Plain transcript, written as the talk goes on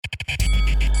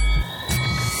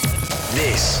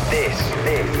This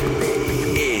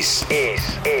is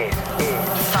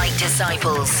Fight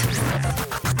Disciples.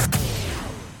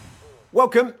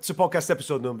 Welcome to podcast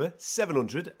episode number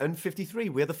 753.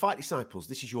 We're the Fight Disciples.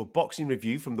 This is your boxing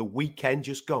review from the weekend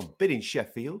just gone. Bit in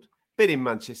Sheffield, bit in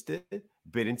Manchester,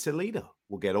 bit in Toledo.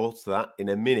 We'll get all to that in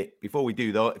a minute. Before we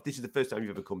do, though, if this is the first time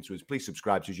you've ever come to us, please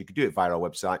subscribe to us. You can do it via our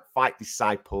website,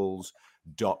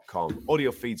 fightdisciples.com.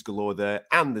 Audio feeds galore there.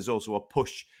 And there's also a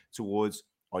push towards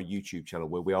our YouTube channel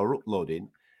where we are uploading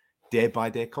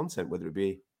day-by-day content, whether it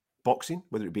be boxing,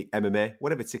 whether it be MMA,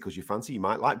 whatever tickles your fancy. You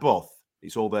might like both.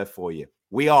 It's all there for you.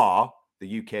 We are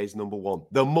the UK's number one,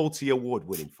 the multi-award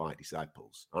winning Fight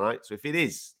Disciples. All right. So if it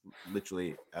is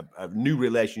literally a new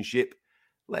relationship,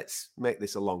 let's make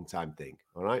this a long time thing.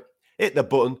 All right. Hit the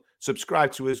button,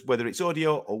 subscribe to us, whether it's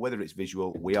audio or whether it's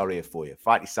visual. We are here for you.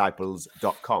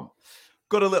 Fightdisciples.com.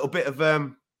 Got a little bit of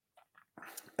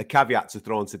a caveat to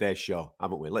throw on today's show,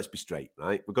 haven't we? Let's be straight,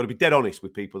 right? We've got to be dead honest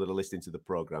with people that are listening to the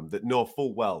program that know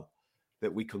full well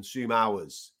that we consume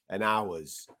hours and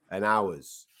hours and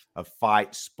hours of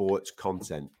fight sports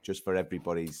content just for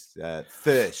everybody's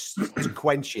thirst to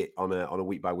quench it on a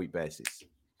week-by-week basis.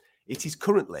 It is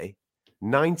currently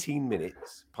 19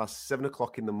 minutes past 7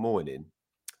 o'clock in the morning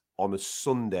on a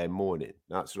Sunday morning.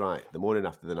 That's right, the morning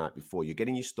after the night before. You're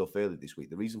getting your stuff early this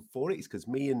week. The reason for it is because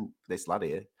me and this lad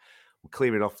here, we're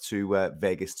clearing off to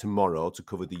Vegas tomorrow to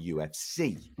cover the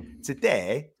UFC.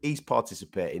 Today, he's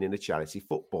participating in a charity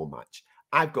football match.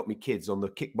 I've got my kids on the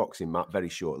kickboxing mat very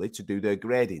shortly to do their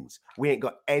gradings. We ain't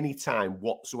got any time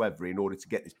whatsoever in order to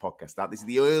get this podcast out. This is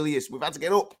the earliest we've had to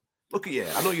get up. Look at you.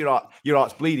 I know your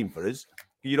heart's bleeding for us.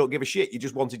 You don't give a shit. You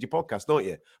just wanted your podcast, don't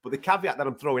you? But the caveat that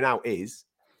I'm throwing out is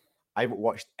I haven't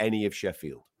watched any of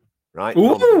Sheffield, right?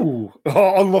 Ooh,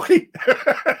 unlucky.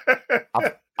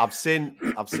 I've seen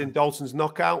Dalton's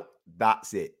knockout.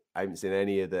 That's it. I haven't seen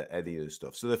any of the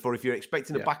stuff. So therefore, if you're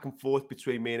expecting a back and forth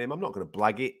between me and him, I'm not going to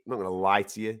blag it. I'm not going to lie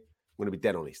to you. I'm going to be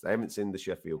dead honest. I haven't seen the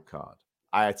Sheffield card.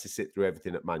 I had to sit through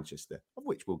everything at Manchester, of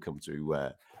which we'll come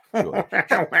to.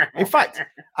 In fact,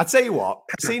 I'll tell you what.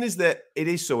 Seeing as that it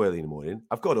is so early in the morning,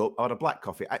 I've got up. I had a black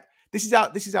coffee. This is how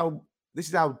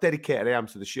dedicated I am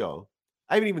to the show.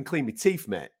 I haven't even cleaned my teeth,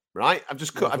 mate. Right? I've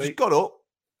just got up.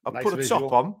 I've put a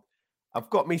top on. I've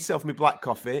got myself my black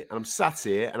coffee, and I'm sat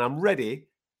here, and I'm ready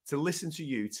to listen to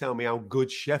you tell me how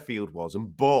good Sheffield was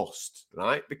and boast,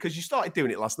 right? Because you started doing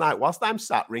it last night. Whilst I'm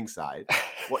sat ringside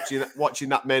watching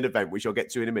that main event, which I'll get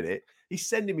to in a minute, he's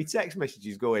sending me text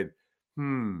messages going,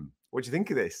 what do you think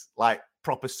of this? Like,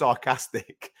 proper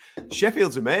sarcastic.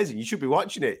 Sheffield's amazing. You should be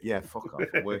watching it. Yeah, fuck off.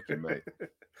 I'm working, mate.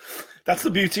 That's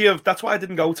the beauty of. That's why I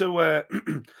didn't go to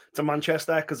to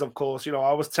Manchester because, of course, you know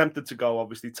I was tempted to go.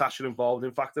 Obviously, Tasha involved.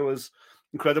 In fact, I was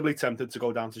incredibly tempted to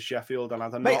go down to Sheffield, and I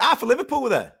don't know. Mate, half of Liverpool were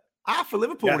there. Half of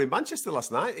Liverpool were in Manchester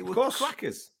last night. It was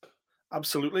crackers.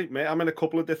 Absolutely, mate. I'm in a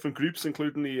couple of different groups,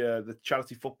 including the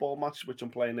charity football match, which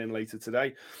I'm playing in later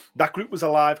today. That group was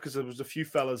alive because there was a few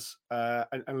fellas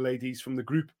and ladies from the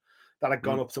group that had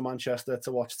gone up to Manchester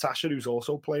to watch Tasha, who's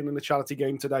also playing in the charity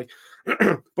game today.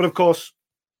 But of course,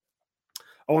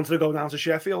 I wanted to go down to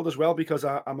Sheffield as well because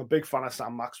I'm a big fan of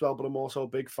Sam Maxwell, but I'm also a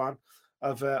big fan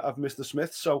of Mr.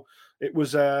 Smith. So it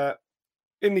was,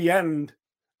 in the end,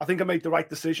 I think I made the right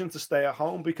decision to stay at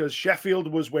home because Sheffield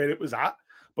was where it was at,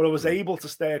 but I was able to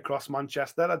stay across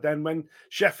Manchester. And then when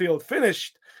Sheffield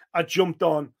finished, I jumped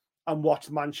on and watched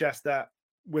Manchester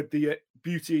with the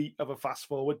beauty of a fast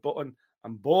forward button.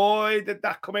 And boy, did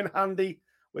that come in handy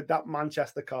with that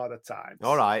Manchester card at times.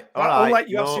 All right. Unlike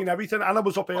you, I've seen everything. And I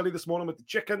was up early this morning with the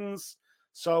chickens.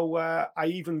 So I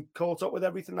even caught up with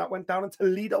everything that went down in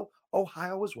Toledo,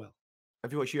 Ohio as well.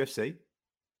 Have you watched UFC?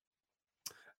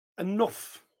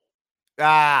 Enough.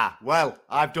 Well,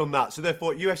 I've done that. So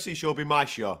therefore, UFC show will be my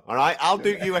show. All right? I'll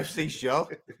do UFC show.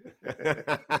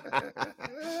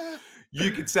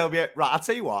 You can tell me, right, I'll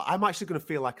tell you what, I'm actually going to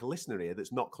feel like a listener here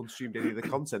that's not consumed any of the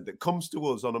content that comes to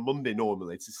us on a Monday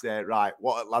normally to say, right,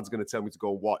 what lad's going to tell me to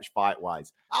go and watch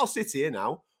fight-wise? I'll sit here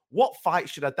now. What fight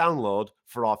should I download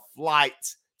for our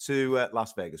flight to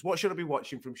Las Vegas? What should I be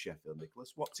watching from Sheffield,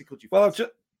 Nicholas? What tickled you? Well,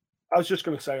 I was just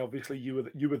going to say, obviously,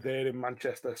 you were there in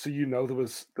Manchester, so you know there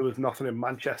was nothing in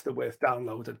Manchester worth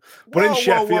downloading. But in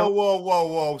Sheffield,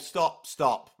 whoa,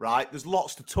 stop! Right, there's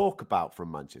lots to talk about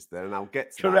from Manchester, and I'll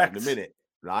get to that in a minute.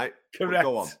 Right, correct.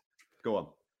 But go on.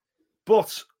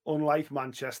 But unlike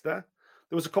Manchester,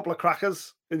 there was a couple of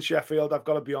crackers in Sheffield. I've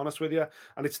got to be honest with you,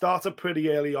 and it started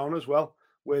pretty early on as well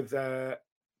with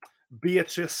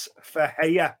Beatrice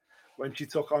Ferreira when she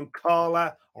took on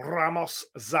Carla Ramos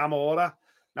Zamora.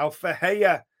 Now,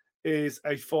 Ferreira is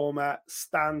a former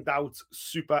standout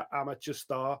super amateur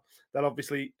star that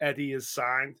obviously Eddie has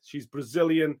signed. She's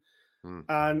Brazilian,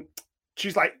 and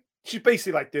she's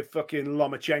basically like the fucking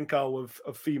Lomachenko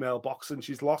of female boxing.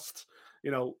 She's lost,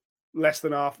 less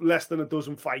than a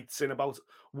dozen fights in about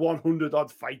 100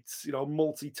 odd fights,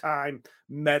 multi-time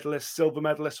medalist, silver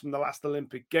medalist from the last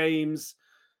Olympic Games.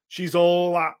 She's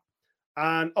all that.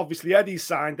 And obviously Eddie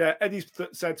signed her. Eddie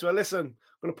said to her, listen, I'm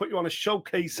going to put you on a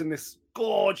showcase in this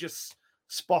gorgeous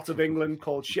spot of England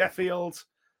called Sheffield.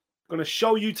 I'm going to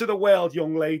show you to the world,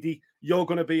 young lady. You're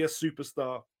going to be a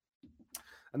superstar.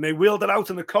 And they wheeled it out,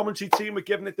 and the commentary team were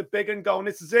giving it the big and going,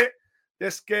 this is it.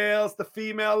 This girl's the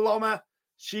female Loma.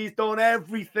 She's done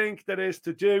everything there is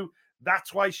to do.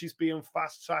 That's why she's being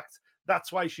fast-tracked.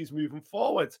 That's why she's moving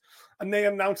forward. And they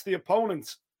announced the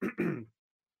opponent.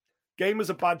 Game as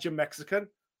a Badger Mexican,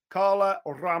 Carla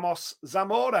Ramos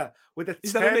Zamora.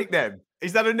 Is that a nickname?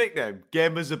 Is that a nickname?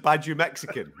 Game as a Badger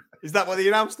Mexican. Is that what they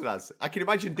announced it as? I can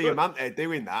imagine Diamante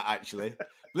doing that, actually.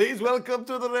 Please welcome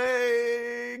to the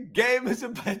ring, Game as a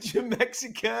Badger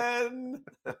Mexican.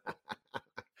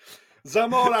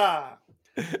 Zamora.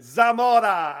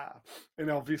 And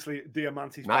obviously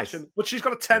Diamante's passion. But she's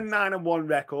got a 10-9-1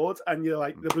 record, and you're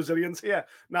like, the Brazilians here.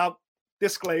 Now,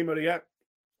 disclaimer here.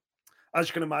 As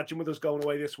you can imagine, with us going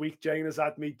away this week, Jane has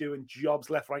had me doing jobs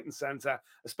left, right, and centre,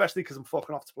 especially because I'm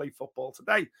fucking off to play football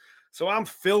today. So I'm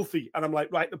filthy, and I'm like,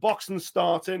 right, the boxing's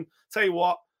starting. Tell you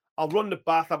what, I'll run the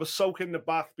bath. I was soaking the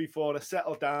bath before I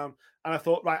settle down, and I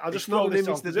thought, right, I'll just throw this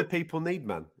on. It's not an image that the people need,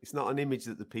 man. It's not an image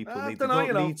that the people need. They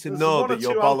don't need to know that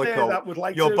you're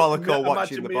bolloco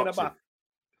watching the boxing.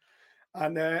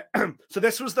 And so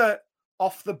this was the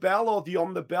off the bell or the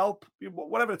on the bell,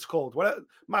 whatever it's called.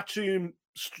 Matchroom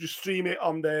stream it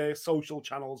on their social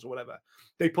channels or whatever.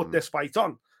 They put this fight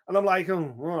on, and I'm like,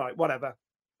 oh, all right, whatever,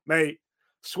 mate.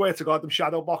 Swear to God, them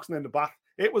shadow boxing in the back.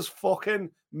 It was fucking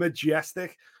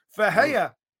majestic.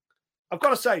 Ferreira, I've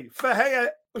got to say, Ferreira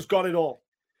has got it all.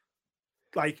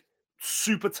 Like,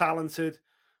 super talented,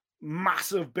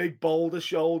 massive, big boulder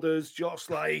shoulders, just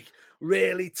like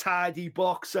really tidy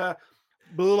boxer,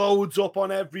 loads up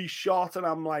on every shot, and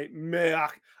I'm like, meh,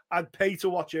 I'd pay to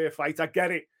watch her fight. I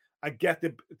get it. I get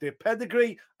the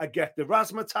pedigree. I get the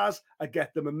razzmatazz. I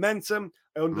get the momentum.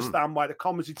 I understand why the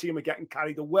commentary team are getting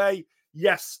carried away.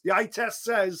 Yes, the eye test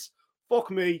says,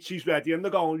 fuck me, she's ready. And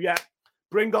they're going, yeah,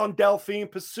 bring on Delphine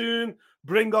Pursoon,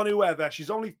 bring on whoever. This is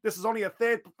only a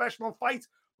third professional fight,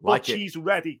 but she's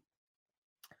ready.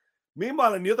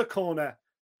 Meanwhile, in the other corner,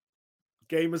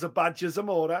 Game as a Badger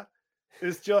Zamora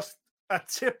is just a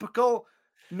typical,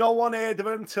 no one heard of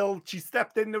her until she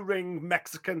stepped in the ring,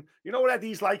 Mexican. You know what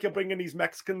Eddie's like of bringing these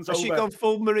Mexicans over? Has she gone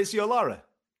full Maurizio Lara?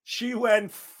 She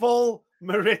went full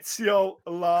Maurizio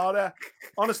Lara.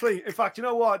 Honestly, in fact, you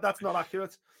know what? That's not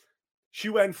accurate. She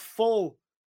went full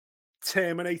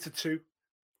Terminator 2.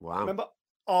 Wow. Remember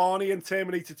Arnie and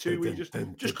Terminator 2? Where you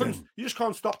just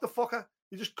can't stop the fucker.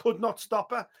 You just could not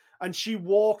stop her. And she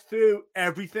walked through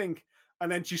everything.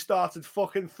 And then she started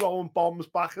fucking throwing bombs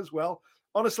back as well.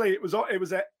 Honestly, it was only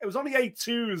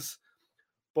 8-2s.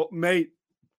 But mate,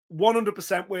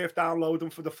 100% worth downloading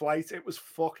for the flight. It was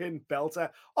fucking belter.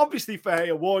 Obviously,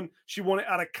 Ferreira won. She won it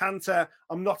at a canter.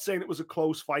 I'm not saying it was a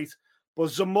close fight, but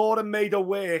Zamora made her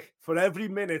work for every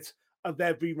minute of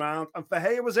every round. And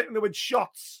Ferreira was hitting her with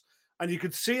shots, and you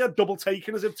could see her double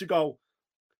taking as if to go,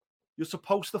 you're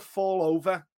supposed to fall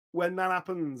over when that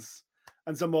happens.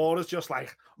 And Zamora's just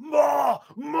like, more!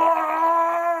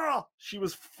 She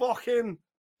was fucking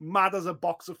mad as a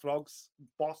box of frogs,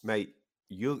 boss. Mate,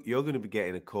 you're going to be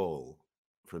getting a call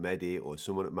from Eddie or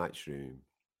someone at Matchroom,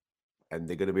 and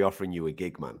they're going to be offering you a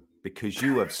gig, man, because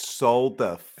you have sold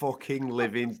the fucking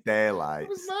living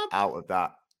daylights out of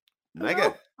that.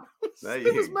 Mega. There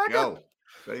you go.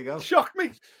 There you go. Shocked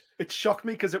me. It shocked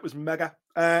me because it was mega.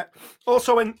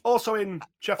 Also in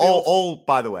Sheffield. All,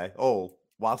 by the way,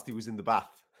 whilst he was in the bath.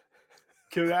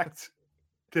 Correct.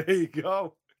 There you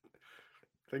go.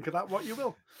 Think of that what you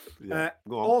will. Yeah,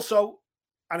 go on. Also,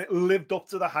 and it lived up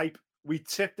to the hype. We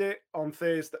tipped it on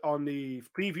Thursday on the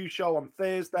preview show on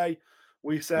Thursday.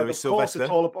 We said, of course, it's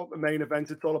all about the main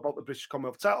event. It's all about the British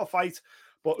Commonwealth title fight.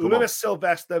 But Lewis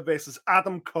Sylvester versus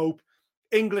Adam Cope,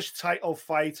 English title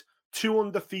fight, 2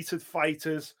 undefeated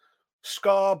fighters,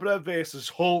 Scarborough versus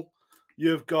Hull.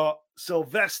 You've got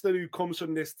Sylvester, who comes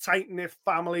from this tight-knit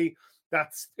family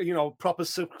that's, proper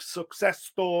success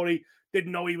story.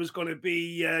 Didn't know he was going to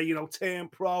be, turn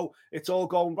pro. It's all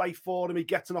going right for him. He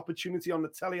gets an opportunity on the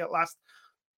telly at last.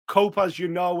 Cope, as you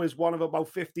know, is one of about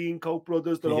 15 Cope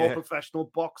brothers. They're all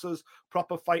professional boxers,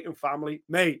 proper fighting family.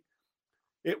 Mate,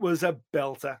 it was a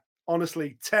belter.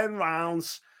 Honestly, 10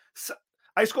 rounds.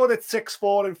 I scored it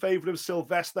 6-4 in favour of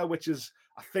Sylvester, which is,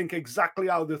 I think, exactly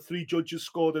how the three judges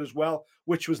scored it as well,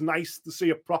 which was nice to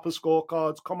see a proper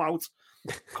scorecards come out.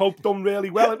 Cope done really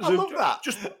well. It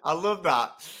was I love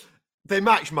that. They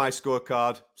matched my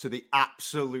scorecard, so they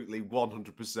absolutely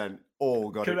 100% all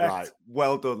got it right.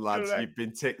 Well done, lads. Correct. You've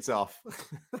been ticked off.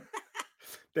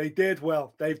 They did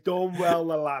well. They've done well,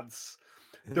 the lads.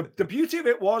 The beauty of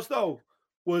it was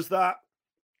that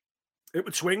it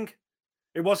would swing.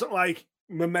 It wasn't like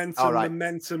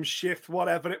momentum shift,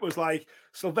 whatever. It was like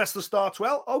Sylvester starts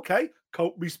well. Okay,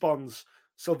 Cope responds.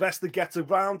 Sylvester gets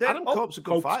around it. Adam Cope's a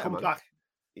good fighter, man. Back.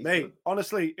 Mate, good.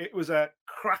 Honestly, it was a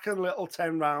cracking little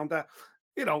 10-rounder.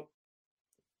 You know,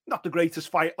 not the greatest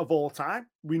fight of all time.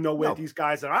 We know where these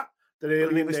guys are at. They're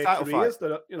early in their careers.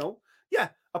 They're,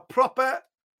 a proper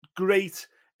great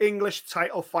English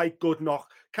title fight. Good knock.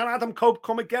 Can Adam Cope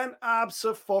come again?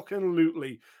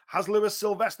 Absolutely. Has Lewis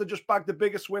Sylvester just bagged the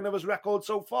biggest win of his record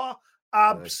so far?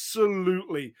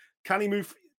 Absolutely. Nice. Can he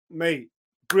move? Mate,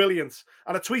 brilliant.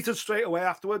 And I tweeted straight away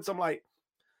afterwards. I'm like,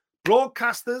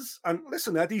 broadcasters, and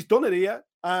listen, Eddie's done it here,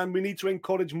 and we need to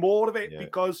encourage more of it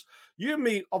because you and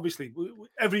me, obviously,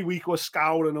 every week we're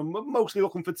scouring and we're mostly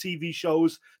looking for TV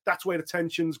shows. That's where the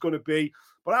tension's going to be.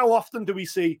 But how often do we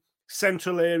see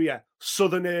central area,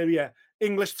 southern area,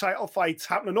 English title fights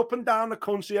happening up and down the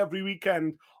country every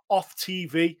weekend off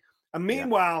TV? And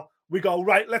meanwhile, we go,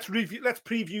 right, let's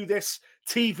preview this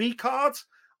TV card.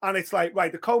 And it's like,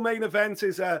 right, the co-main event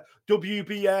is a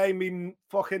WBA, mean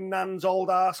fucking Nan's old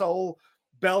arsehole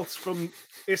belts from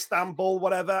Istanbul,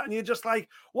 whatever. And you're just like,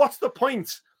 what's the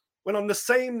point when on the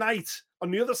same night, on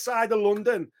the other side of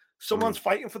London, someone's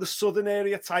fighting for the southern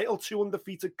area title, 2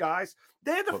 undefeated guys?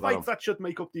 They're the fights that should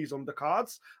make up these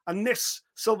undercards. And this,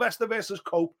 Sylvester versus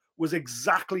Cope, was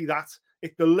exactly that.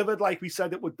 It delivered like we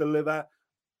said it would deliver.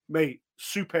 Mate,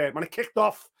 superb. And it kicked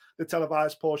off the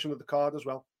televised portion of the card as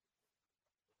well.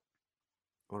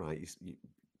 All right, you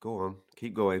go on.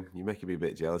 Keep going. You're making me a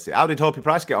bit jealous. How did Hopi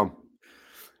Price get on?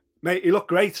 Mate, he looked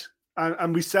great.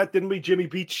 And we said, didn't we, Jimmy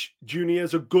Beach Jr.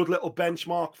 is a good little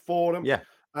benchmark for him. Yeah.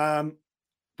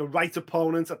 The right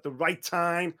opponent at the right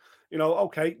time. You know,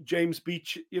 okay, James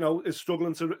Beach, is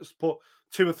struggling to put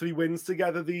 2 or 3 wins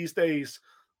together these days.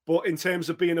 But in terms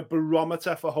of being a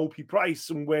barometer for Hopi Price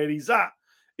and where he's at,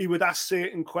 he would ask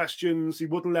certain questions. He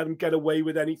wouldn't let him get away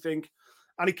with anything.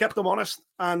 And he kept them honest.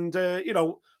 And,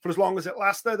 for as long as it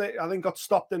lasted, I think got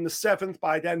stopped in the 7th.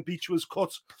 By then, Beach was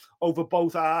cut over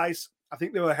both eyes. I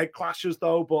think there were head clashes,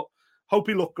 though. But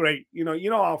Hopi looked great. You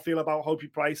know how I feel about Hopi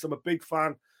Price. I'm a big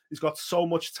fan. He's got so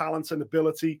much talent and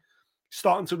ability.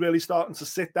 Starting to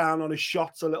sit down on his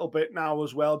shots a little bit now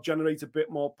as well. Generate a bit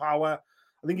more power.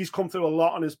 I think he's come through a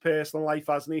lot in his personal life,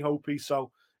 hasn't he, Hopi?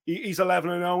 So he's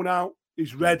 11-0 now.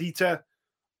 He's ready to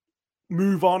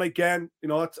move on again.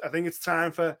 I think it's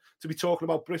time to be talking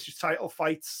about British title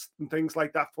fights and things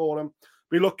like that for him.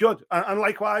 But he looked good. And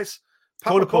likewise,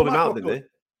 Corner pulled him out, didn't they?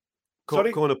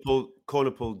 Sorry? Corner pulled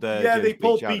they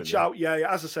pulled Beach out. Yeah,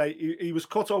 as I say, he was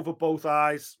cut over both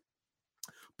eyes.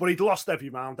 But he'd lost every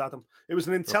round, Adam. It was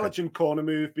an intelligent corner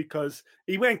move because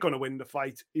he weren't going to win the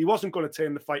fight. He wasn't going to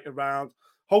turn the fight around.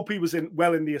 Hope he was in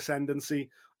the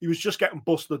ascendancy. He was just getting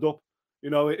busted up.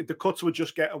 The cuts were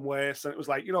just getting worse. And it was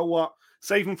like, you know what?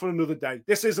 Save him for another day.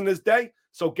 This isn't his day,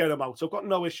 so get him out. So I've got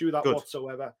no issue with that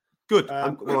whatsoever. Good.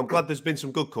 I'm glad there's been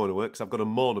some good corner work because I've got to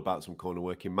moan about some corner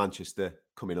work in Manchester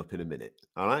coming up in a minute.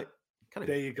 All right?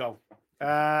 There you go.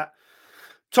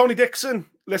 Tony Dixon,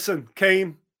 listen,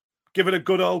 came, give it a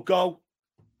good old go,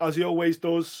 as he always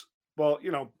does. But,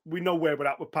 we know where we're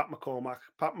at with Pat McCormack.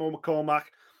 Pat McCormack,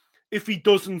 if he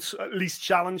doesn't at least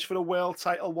challenge for a world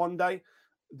title one day,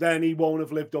 then he won't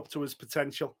have lived up to his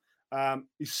potential.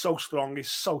 He's so strong. He's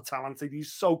so talented.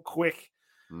 He's so quick.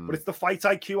 But it's the fight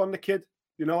IQ on the kid.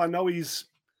 I know he's,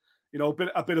 a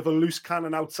bit of a loose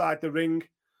cannon outside the ring.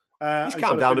 He's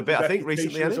calmed down a bit, I think,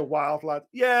 recently. He's a wild lad.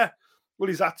 Yeah. Well,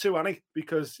 he's had to, hasn't he?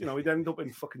 Because, he'd end up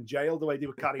in fucking jail the way they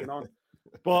were carrying on.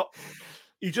 But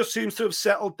he just seems to have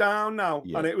settled down now.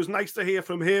 Yeah. And it was nice to hear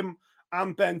from him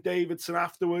and Ben Davidson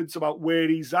afterwards about where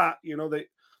he's at. They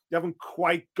haven't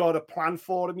quite got a plan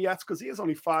for him yet because he has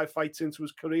only 5 fights into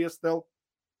his career still.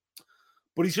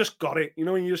 But he's just got it.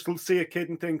 And you just see a kid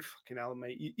and think, fucking hell,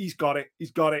 mate, he's got it.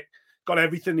 He's got it. Got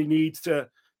everything he needs to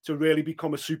really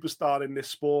become a superstar in this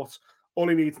sport. All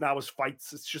he needs now is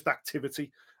fights. It's just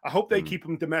activity. I hope they keep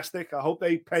him domestic. I hope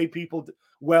they pay people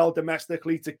well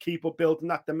domestically to keep up building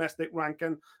that domestic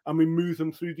ranking and we move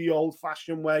them through the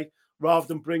old-fashioned way rather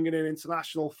than bringing in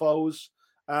international foes.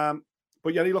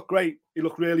 But yeah, he looked great. He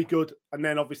looked really good. And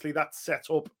then obviously that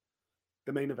set up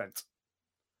the main event.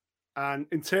 And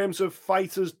in terms of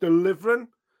fighters delivering,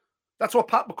 that's what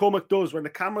Pat McCormick does. When the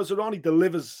cameras are on, he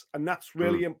delivers, and that's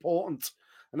really important.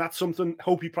 And that's something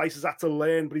Hopey Price has had to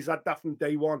learn, but he's had that from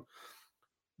day one.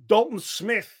 Dalton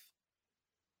Smith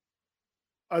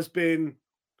has been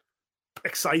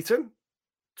exciting,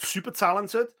 super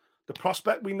talented, the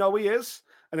prospect we know he is.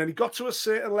 And then he got to a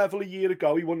certain level a year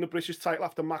ago. He won the British title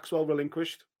after Maxwell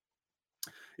relinquished.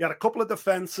 He had a couple of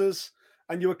defenses,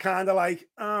 and you were kind of like,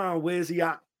 oh, where's he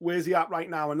at? Where's he at right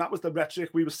now? And that was the rhetoric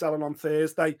we were selling on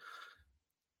Thursday.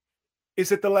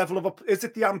 Is it the level of, is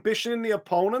it the ambition in the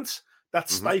opponent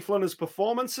that's stifling his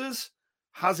performances?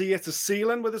 Has he hit a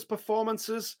ceiling with his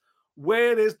performances?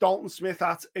 Where is Dalton Smith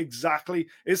at exactly?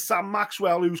 Is Sam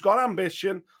Maxwell, who's got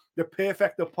ambition, the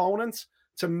perfect opponent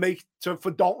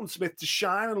for Dalton Smith to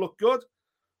shine and look good?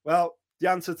 Well, the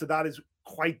answer to that is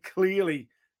quite clearly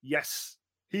yes.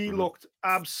 He looked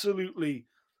absolutely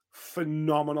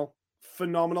phenomenal.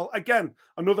 Phenomenal. Again,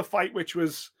 another fight which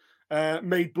was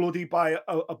made bloody by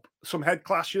some head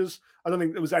clashes. I don't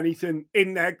think there was anything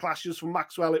in the head clashes from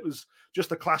Maxwell. It was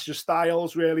just a clash of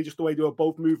styles, really, just the way they were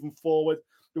both moving forward.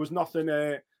 There was nothing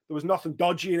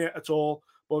dodgy in it at all.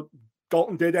 But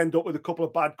Dalton did end up with a couple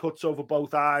of bad cuts over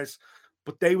both eyes.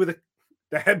 But they were the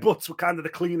headbutts were kind of the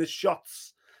cleanest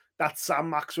shots that Sam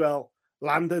Maxwell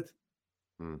landed,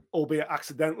 albeit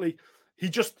accidentally. He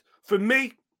just, for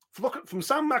me, look from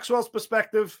Sam Maxwell's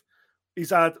perspective, he's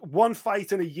had one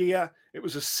fight in a year. It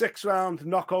was a 6-round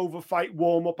knockover fight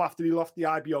warm-up after he lost the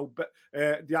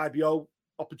IBO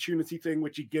opportunity thing,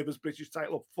 which he gave his British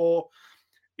title up for.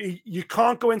 You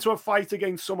can't go into a fight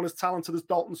against someone as talented as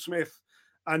Dalton Smith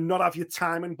and not have your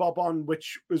timing bob on,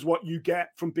 which is what you get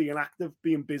from being active,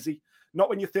 being busy. Not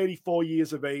when you're 34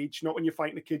 years of age, not when you're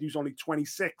fighting a kid who's only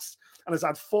 26 and has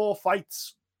had 4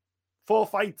 fights,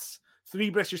 3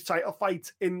 British title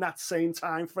fights in that same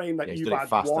time frame that you've had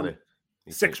fast, one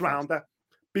 6-rounder.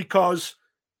 Because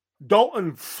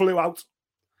Dalton flew out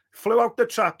the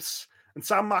traps, and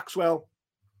Sam Maxwell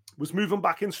was moving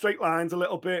back in straight lines a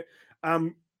little bit,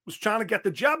 was trying to get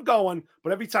the jab going,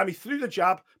 but every time he threw the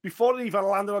jab, before it even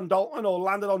landed on Dalton or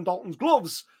landed on Dalton's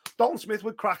gloves, Dalton Smith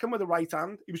would crack him with the right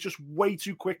hand. He was just way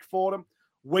too quick for him,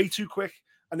 way too quick.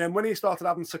 And then when he started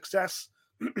having success,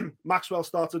 Maxwell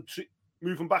started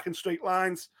moving back in straight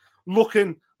lines,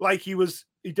 looking like he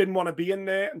didn't want to be in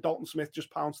there, and Dalton Smith just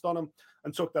pounced on him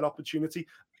and took that opportunity.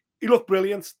 He looked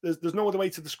brilliant. There's no other way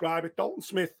to describe it. Dalton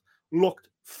Smith looked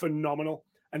phenomenal.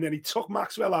 And then he took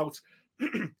Maxwell out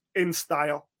in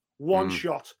style. One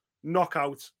shot,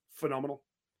 knockout, phenomenal.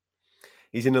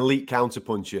 He's an elite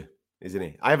counterpuncher, isn't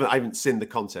he? I haven't seen the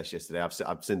contest yesterday.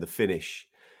 I've seen the finish,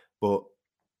 but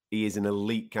he is an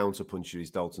elite counterpuncher,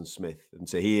 is Dalton Smith. And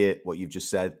to hear what you've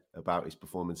just said about his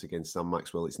performance against Sam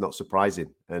Maxwell, it's not surprising.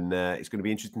 And it's going to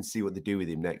be interesting to see what they do with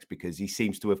him next, because he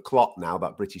seems to have clocked now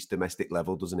that British domestic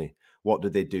level, doesn't he? What do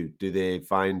they do? Do they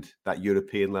find that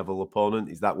European level opponent?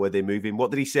 Is that where they move him? What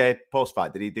did he say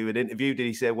post-fight? Did he do an interview? Did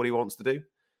he say what he wants to do?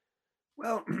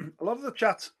 Well, a lot of the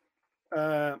chat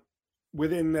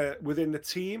within the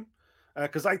team,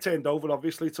 because I turned over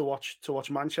obviously to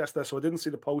watch Manchester, so I didn't see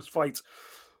the post-fight.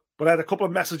 But I had a couple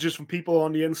of messages from people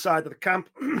on the inside of the camp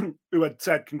who had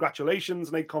said congratulations,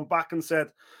 and they'd come back and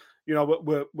said, you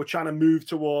know, we're trying to move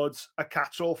towards a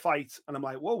catch-all fight. And I'm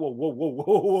like, whoa,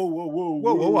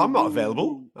 I'm not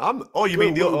available. You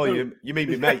mean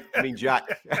me, mate? I mean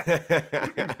Jack.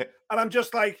 And I'm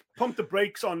just like, pump the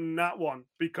brakes on that one,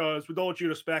 because with all due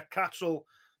respect, Catchall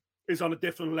is on a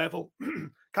different level.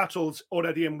 Catchall's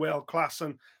already in world class,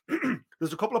 and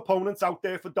there's a couple of opponents out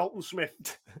there for Dalton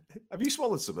Smith. Have you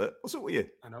swallowed some of it? What's up with you?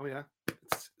 I know, yeah.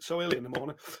 It's so early in the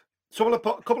morning. So a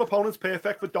couple of opponents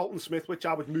perfect for Dalton Smith, which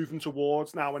I was moving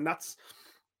towards now, and that's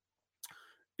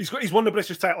he's won the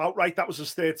British title outright. That was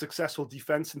his 3rd successful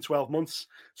defense in 12 months.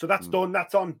 So that's done.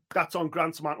 That's on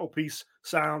Grant's mantelpiece.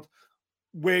 Sound.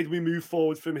 Where do we move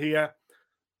forward from here?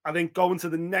 I think going to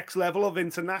the next level of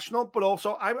international, but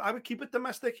also I would keep it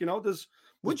domestic. You know, there's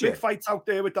big fights out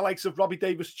there with the likes of Robbie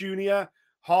Davis Jr.,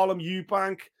 Harlem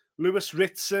Eubank, Lewis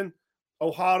Ritson,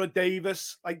 O'Hara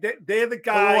Davis. Like they're the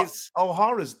guys.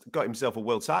 O'Hara's got himself a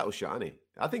world title shot, hasn't he?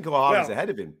 I think O'Hara's ahead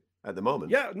of him at the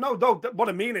moment. Yeah, no. What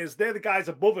I mean is they're the guys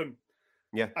above him.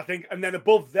 Yeah, I think, and then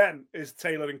above them is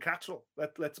Taylor and Catchall.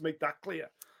 Let's make that clear.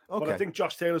 Okay. But I think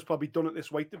Josh Taylor's probably done it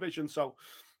this weight division. So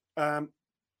I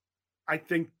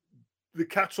think the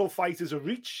Catchall fight is a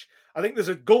reach. I think there's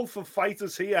a gulf of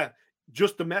fighters here,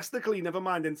 just domestically, never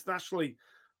mind internationally,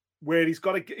 where he's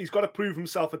got to prove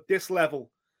himself at this level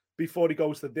before he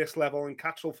goes to this level. And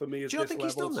Catchall for me is this level. Do you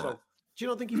not think he's done that? Do you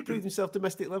not think he's proved himself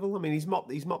domestic level? I mean, he's mopped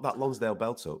that Lonsdale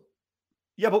belt up.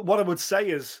 Yeah, but what I would say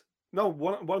is No,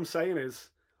 what I'm saying is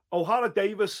O'Hara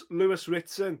Davis, Lewis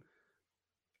Ritson,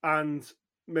 and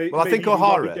Well, I maybe think even Robbie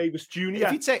O'Hara, Davis Jr.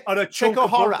 if you take are a take chunk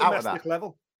O'Hara above out of that, domestic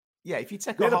level. yeah, if you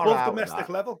take They're O'Hara above out of domestic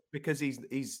that, level. because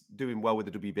he's doing well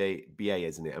with the WBA,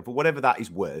 isn't it? And for whatever that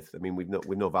is worth, I mean, we've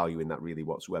no value in that really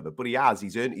whatsoever. But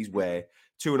he's earned his way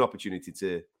to an opportunity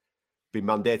to be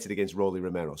mandated against Rolly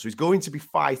Romero. So he's going to be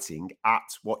fighting at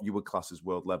what you would class as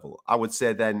world level. I would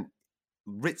say then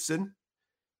Ritson,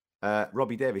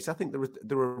 Robbie Davis, I think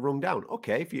they're a rung down.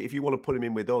 Okay, if you want to put him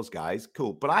in with those guys,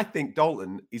 cool. But I think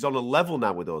Dalton is on a level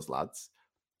now with those lads.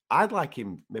 I'd like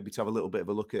him maybe to have a little bit of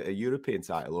a look at a European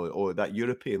title or that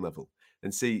European level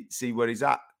and see where he's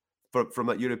at from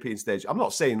that European stage. I'm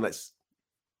not saying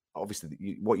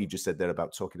obviously what you just said there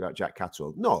about talking about Jack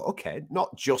Catterall. No, okay,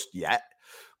 not just yet,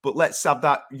 but let's have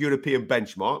that European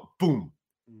benchmark. Boom.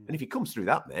 And if he comes through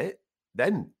that, mate,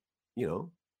 then,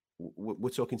 we're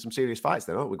talking some serious fights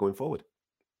then, aren't we, going forward?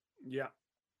 Yeah.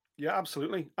 Yeah,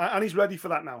 absolutely. And he's ready for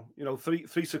that now.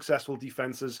 Three successful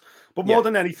defenses. But more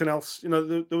than anything else,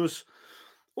 there was,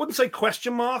 I wouldn't say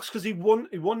question marks, because he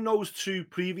won those two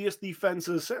previous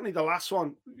defenses, certainly the last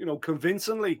one,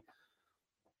 convincingly.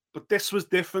 But this was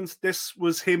different. This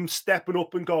was him stepping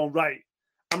up and going, right,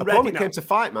 I'm ready now. Came to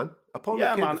fight, man.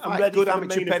 Opponent came to fight. I'm ready Good for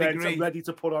amateur the main pedigree. event. I'm ready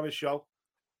to put on a show.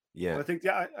 Yeah. And I think,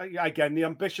 again, the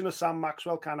ambition of Sam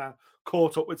Maxwell kind of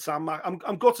caught up with Sam.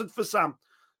 I'm gutted for Sam,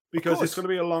 because it's going to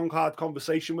be a long, hard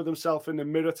conversation with himself in the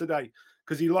mirror today,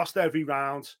 because he lost every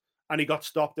round and he got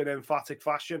stopped in emphatic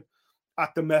fashion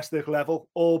at domestic level,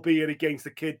 albeit against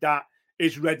a kid that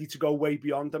is ready to go way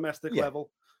beyond domestic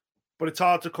level. But it's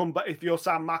hard to come back. If you're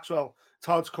Sam Maxwell, it's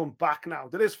hard to come back now.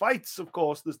 There is fights, of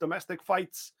course. There's domestic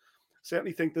fights.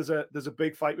 Certainly think there's a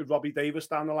big fight with Robbie Davis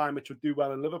down the line, which would do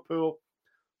well in Liverpool.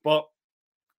 But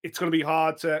it's going to be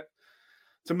hard to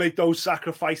make those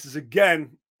sacrifices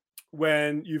again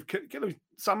when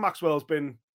Sam Maxwell's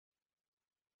been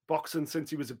boxing since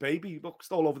he was a baby. He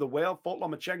boxed all over the world, fought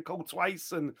Lomachenko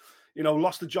twice, and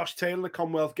lost to Josh Taylor in the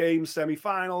Commonwealth Games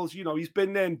semi-finals. He's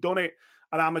been there and done it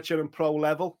at amateur and pro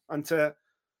level. And to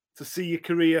see your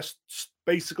career,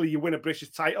 basically you win a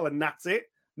British title and that's it,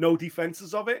 no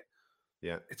defenses of it.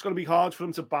 Yeah, it's going to be hard for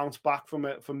him to bounce back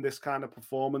from this kind of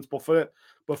performance. But for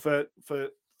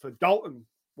Dalton,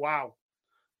 wow,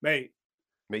 mate.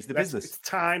 It's the business. It's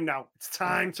time now. It's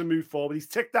time to move forward. He's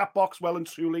ticked that box well and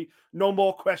truly. No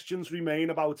more questions remain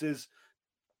about his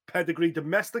pedigree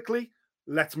domestically.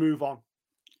 Let's move on.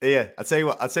 Yeah, I'll tell you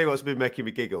what's been making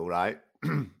me giggle, right?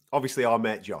 Obviously, our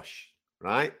mate Josh,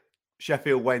 right?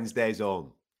 Sheffield Wednesday's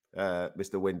own,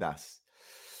 Mr. Windass.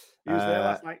 He was there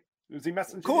last night. Was he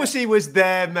messaging? Of course he was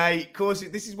there, mate. Of course,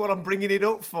 this is what I'm bringing it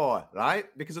up for, right?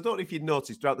 Because I don't know if you'd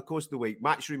noticed throughout the course of the week,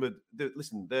 Matchroom,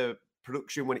 the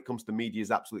production when it comes to media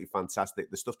is absolutely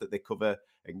fantastic. The stuff that they cover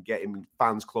and getting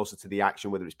fans closer to the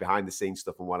action, whether it's behind the scenes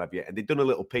stuff and what have you. And they've done a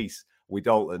little piece with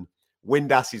Dalton.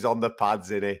 Windass is on the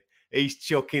pads, isn't he? He's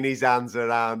chucking his hands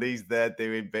around. He's there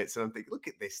doing bits. And I'm thinking, look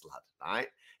at this lad, right?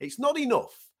 It's not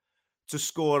enough to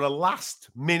score a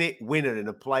last-minute winner in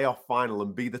a playoff final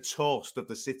and be the toast of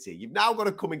the city. You've now got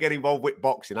to come and get involved with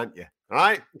boxing, haven't you? All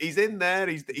right? He's in there.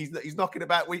 He's knocking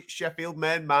about with Sheffield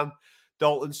main man,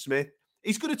 Dalton Smith.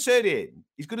 He's going to turn in.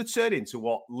 He's going to turn into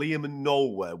what Liam and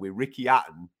Noel were with Ricky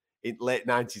Hatton in late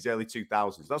 90s, early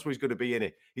 2000s. That's what he's going to be in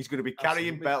it. He's going to be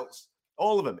carrying belts.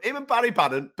 All of them. Him and Barry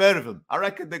Bannon, pair of them. I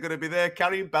reckon they're going to be there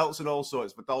carrying belts and all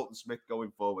sorts for Dalton Smith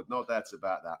going forward. No doubts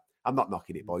about that. I'm not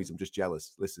knocking it, boys. I'm just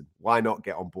jealous. Listen, why not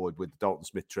get on board with the Dalton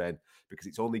Smith train? Because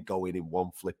it's only going in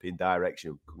one flipping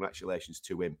direction. Congratulations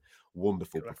to him.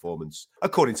 Wonderful performance,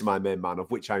 according to my main man, of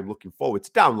which I'm looking forward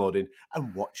to downloading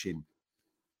and watching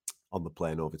on the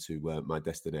plane over to my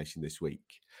destination this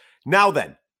week. Now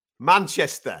then,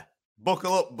 Manchester.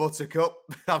 Buckle up, Buttercup.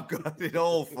 I've got it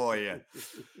all for you.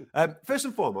 First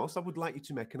and foremost, I would like you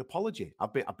to make an apology.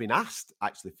 I've been asked,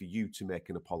 actually, for you to make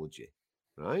an apology,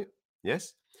 right?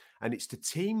 Yes? And it's to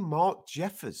Team Mark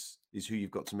Jeffers is who you've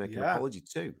got to make an apology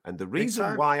to. And the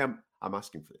reason why I'm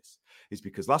asking for this is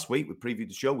because last week we previewed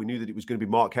the show. We knew that it was going to be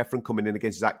Mark Heffron coming in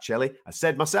against Zach Chelly. I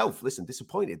said myself, listen,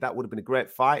 disappointed. That would have been a great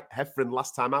fight. Heffron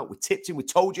last time out, we tipped him. We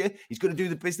told you he's going to do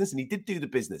the business, and he did do the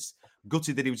business.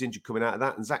 Gutted that he was injured coming out of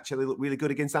that. And Zach Chelly looked really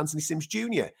good against Anthony Sims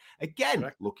Jr.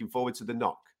 Again, looking forward to the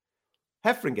knock.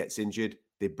 Heffron gets injured.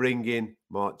 They bring in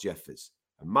Mark Jeffers.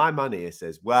 And my man here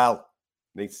says, well,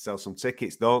 need to sell some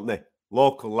tickets, don't they?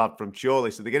 Local lad from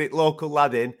Chorley. So they get it local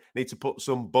lad in, need to put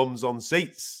some bums on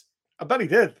seats. I bet he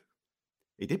did.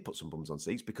 He did put some bums on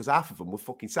seats because half of them were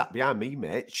fucking sat behind me,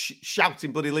 mate,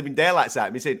 shouting bloody living daylights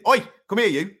at me, saying, oi, come here,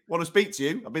 you. Want to speak to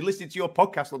you. I've been listening to your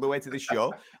podcast on the way to this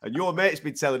show, and your mate's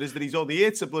been telling us that he's only here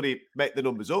to bloody make the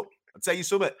numbers up. I'll tell you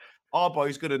something. Our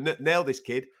boy's going to nail this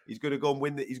kid. He's going to go and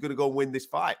win. He's going to go and win this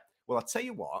fight. Well, I'll tell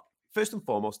you what. First and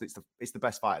foremost, it's the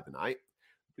best fight of the night.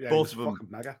 Yeah, both of them,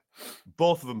 mega.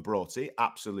 Both of them brought it,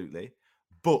 absolutely.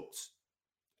 But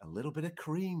a little bit of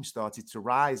cream started to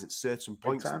rise at certain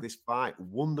points of this fight.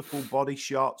 Wonderful body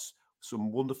shots,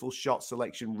 some wonderful shot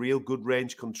selection, real good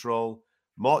range control.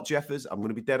 Mark Jeffers, I'm going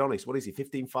to be dead honest. What is he?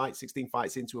 15 fights, 16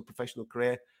 fights into a professional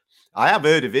career. I have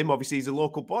heard of him. Obviously, he's a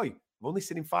local boy. I've only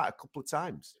seen him fight a couple of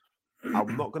times.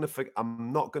 I'm not going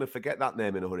to forget that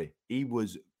name in a hurry. He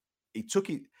took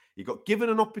it. He got given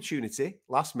an opportunity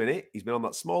last minute. He's been on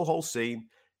that small hole scene.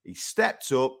 He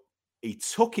stepped up. He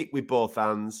took it with both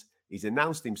hands. He's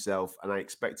announced himself, and I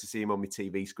expect to see him on my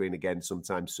TV screen again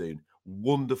sometime soon.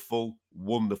 Wonderful,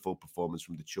 wonderful performance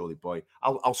from the Chorley boy.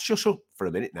 I'll shush up for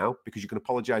a minute now because you can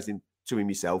apologise to him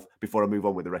yourself before I move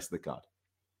on with the rest of the card.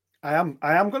 I am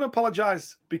going to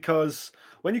apologise because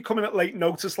when you come in at late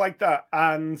notice like that,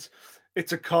 and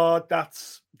it's a card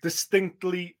that's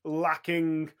distinctly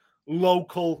lacking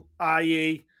local,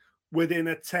 i.e., within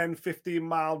a 10,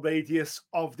 15-mile radius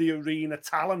of the arena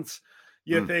talent,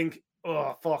 you think,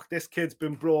 oh, fuck, this kid's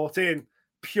been brought in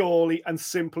purely and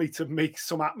simply to make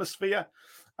some atmosphere.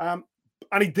 And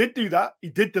he did do that. He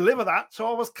did deliver that. So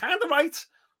I was kind of right.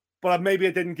 But maybe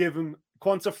I didn't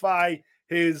quantify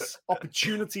his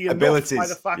opportunity abilities by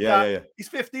the fact that he's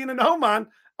 15-0, man.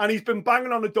 And he's been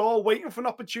banging on the door, waiting for an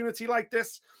opportunity like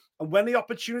this. And when the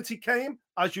opportunity came,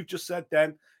 as you've just said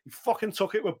then, he fucking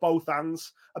took it with both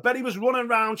hands. I bet he was running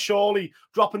around Chorley,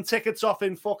 dropping tickets off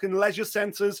in fucking leisure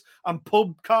centres and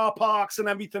pub car parks and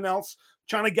everything else,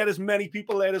 trying to get as many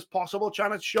people there as possible,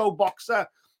 trying to show Boxer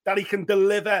that he can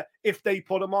deliver if they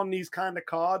put him on these kind of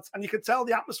cards. And you could tell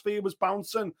the atmosphere was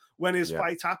bouncing when his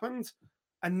fight happened.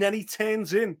 And then he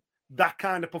turns in that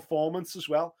kind of performance as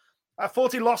well. I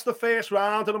thought he lost the first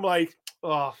round, and I'm like,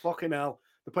 oh, fucking hell.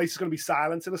 The place is going to be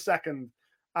silent in a second.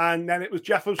 And then it was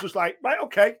Jeffers was like, right,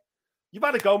 okay, you've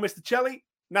had a go, Mr. Chelly.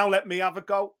 Now let me have a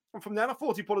go. And from then, I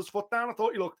thought he put his foot down. I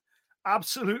thought he looked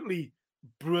absolutely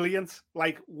brilliant.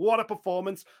 Like, what a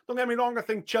performance. Don't get me wrong. I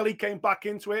think Chelly came back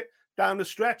into it down the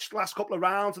stretch, last couple of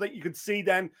rounds. I think you could see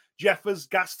then Jeffers'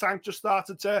 gas tank just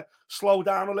started to slow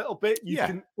down a little bit. You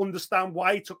can understand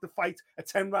why he took the fight a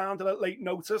 10-rounder at late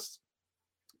notice.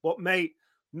 But, mate,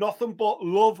 nothing but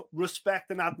love,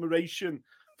 respect, and admiration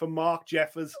for Mark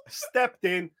Jeffers. Stepped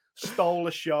in, stole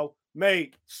the show.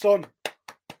 Mate, son,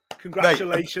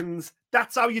 congratulations. Mate,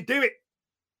 that's how you do it.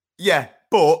 Yeah,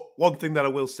 but one thing that I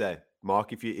will say,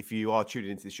 Mark, if you are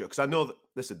tuning into the show, because I know that,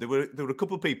 listen, there were a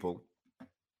couple of people,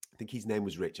 I think his name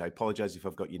was Rich. I apologise if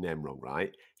I've got your name wrong,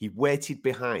 right? He waited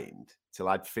behind till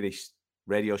I'd finished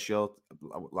radio show,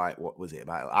 like, what was it,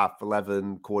 about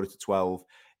 11:30, 11:45,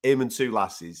 him and two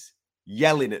lasses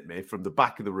yelling at me from the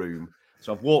back of the room.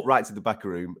 So I've walked right to the back of the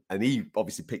room, and he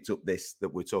obviously picked up this that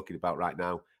we're talking about right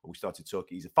now, and we started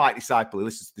talking. He's a fight disciple. He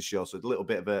listens to the show, so a little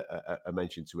bit of a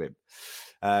mention to him.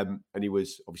 And he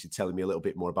was obviously telling me a little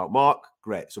bit more about Mark.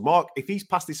 Great. So Mark, if he's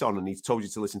passed this on and he's told you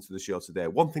to listen to the show today,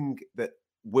 one thing that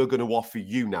we're going to offer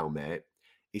you now, mate,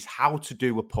 is how to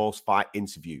do a post-fight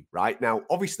interview, right? Now,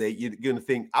 obviously, you're going to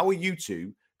think, how are you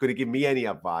two going to give me any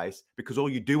advice? Because all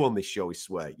you do on this show is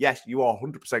swear. Yes, you are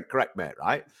 100% correct, mate,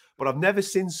 right? But I've never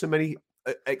seen so many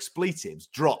expletives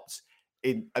dropped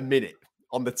in a minute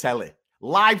on the telly.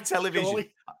 Live television.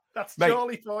 Surely. That's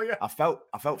Charlie for you. I felt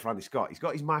for Andy Scott. He's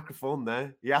got his microphone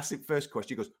there. He asked him first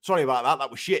question. He goes, sorry about that.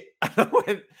 That was shit. And I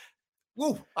went,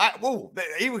 whoa,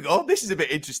 here we go. This is a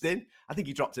bit interesting. I think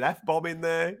he dropped an F-bomb in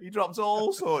there. He dropped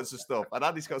all sorts of stuff. And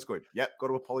Andy Scott's going, yep, got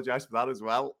to apologise for that as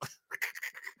well.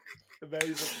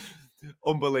 Amazing.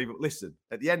 Unbelievable. Listen,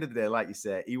 at the end of the day, like you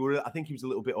say, I think he was a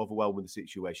little bit overwhelmed with the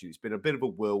situation. It's been a bit of a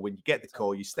whirlwind. You get the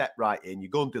call, you step right in, you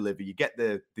go and deliver, you get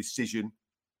the decision,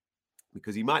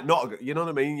 because he might not, you know what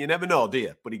I mean? You never know, do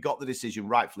you? But he got the decision,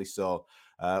 rightfully so.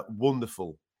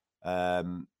 Wonderful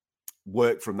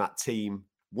work from that team.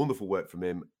 Wonderful work from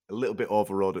him. A little bit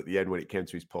overawed at the end when it came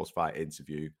to his post-fight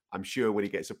interview. I'm sure when he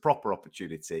gets a proper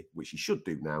opportunity, which he should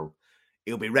do now,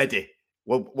 he'll be ready.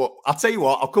 Well, I'll tell you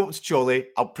what, I'll come up to Charlie.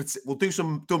 We'll do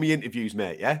some dummy interviews,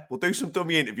 mate, yeah? We'll do some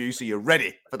dummy interviews so you're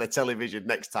ready for the television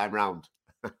next time round.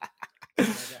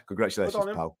 Congratulations,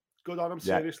 pal. Good on him,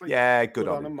 seriously. Yeah, good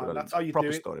on him, man. That's how you do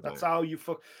it. That's how you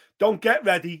don't get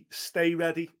ready, stay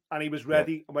ready. And he was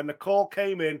ready. Yeah. And when the call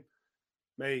came in,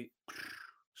 mate,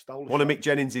 stole one of Mick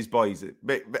Jennings' boys.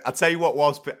 I'll tell you what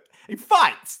was. In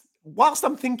fact, whilst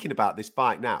I'm thinking about this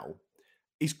fight now,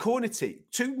 his corner team,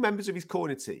 two members of his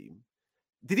corner team,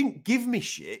 they didn't give me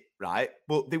shit, right?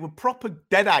 But they were proper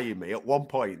dead-eyeing me at one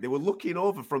point. They were looking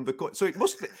over from the court. So it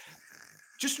must be.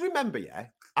 Just remember, yeah,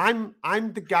 I'm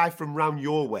the guy from round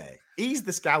your way. He's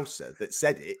the Scouser that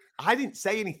said it. I didn't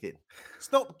say anything.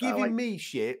 Stop giving me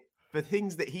shit for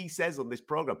things that he says on this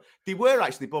program. They were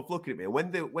actually both looking at me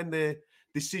when the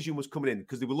decision was coming in,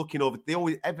 because they were looking over. They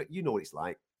always, you know what it's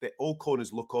like. All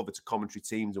corners look over to commentary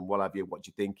teams and what have you. What do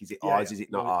you think? Is it ours? Is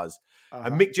it not ours?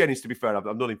 And Mick Jennings, to be fair, I've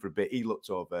known him for a bit. He looked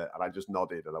over and I just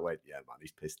nodded and I went, "Yeah, man,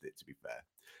 he's pissed it." To be fair.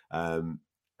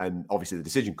 And obviously the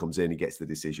decision comes in, he gets the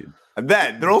decision. And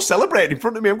then they're all celebrating in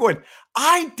front of me. I'm going,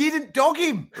 I didn't dog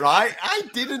him, right? I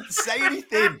didn't say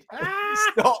anything.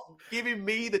 Stop giving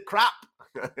me the crap.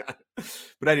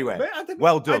 But anyway,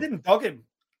 well done. I didn't dog him.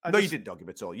 You didn't dog him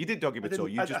at all. You didn't dog him at all.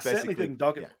 You just basically didn't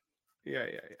dog him. Yeah.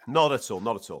 Not at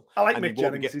all. I like Mick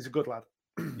Jennings. He's a good lad.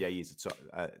 Yeah, he's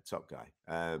a top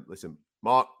guy. Listen,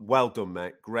 Mark, well done,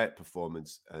 mate. Great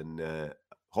performance. And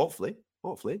hopefully,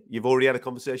 you've already had a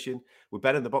conversation with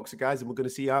Ben and the Boxer guys, and we're going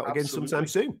to see you out again sometime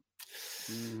soon.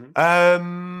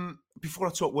 Mm-hmm. Before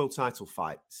I talk world title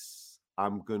fights,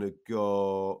 I'm going to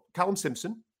go Callum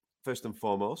Simpson, first and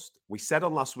foremost. We said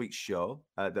on last week's show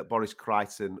that Boris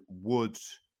Crichton would...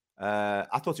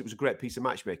 I thought it was a great piece of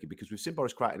matchmaking because we've seen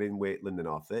Boris Crichton in with Lyndon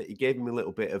Arthur. He gave him a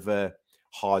little bit of a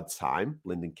hard time.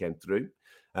 Lyndon came through.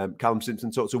 Callum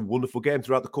Simpson talked a wonderful game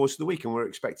throughout the course of the week, and we're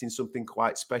expecting something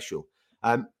quite special.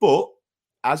 But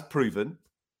as proven,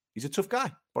 he's a tough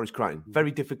guy, Boris Crichton. Very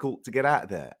difficult to get out of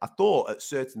there. I thought at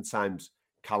certain times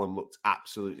Callum looked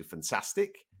absolutely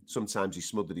fantastic. Sometimes he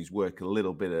smothered his work a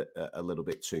little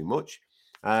bit too much.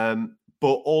 But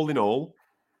all in all,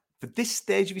 for this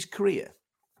stage of his career,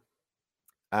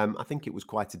 I think it was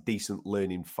quite a decent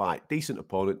learning fight. Decent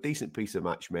opponent, decent piece of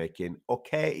matchmaking.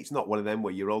 Okay, it's not one of them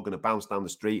where you're all going to bounce down the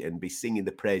street and be singing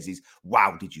the praises.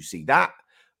 Wow, did you see that?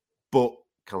 But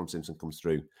Callum Simpson comes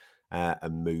through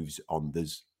and moves on.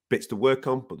 There's bits to work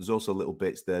on, but there's also little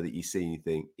bits there that you see and you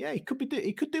think, yeah, he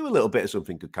could do a little bit of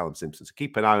something good, Callum Simpson. So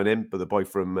keep an eye on him. But the boy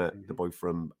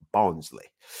from Barnsley.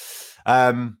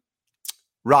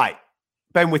 Right,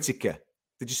 Ben Whittaker.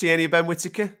 Did you see any of Ben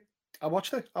Whittaker? I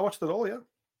watched it all, yeah.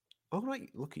 All right,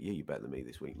 look at you. You're better than me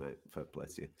this week, mate. Fair play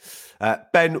to you.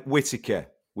 Ben Whittaker.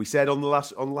 We said on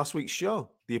last week's show,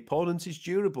 the opponent is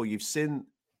durable. You've seen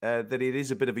that it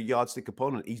is a bit of a yardstick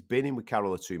opponent. He's been in with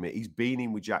Carol Atuma. He's been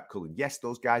in with Jack Cullen. Yes,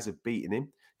 those guys have beaten him.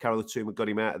 Carol Atuma got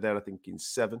him out of there, I think, in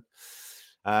 7.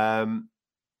 And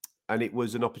it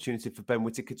was an opportunity for Ben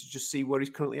Whittaker to just see where he's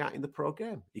currently at in the pro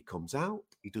game. He comes out.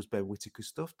 He does Ben Whittaker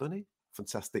stuff, doesn't he?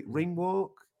 Fantastic ring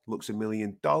walk. Looks $1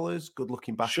 million. Good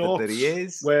looking bastard Shorts that he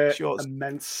is. Were Shorts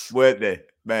immense, weren't they,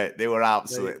 mate? They were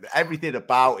absolutely everything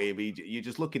about him. You're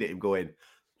just looking at him going,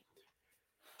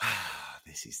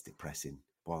 "This is depressing."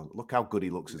 Well, look how good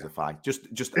he looks as a fight. Just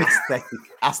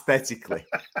aesthetically,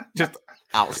 just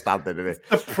outstanding, isn't it?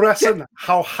 Depressing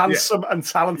how handsome and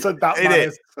talented that man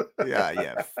is.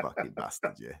 Yeah, fucking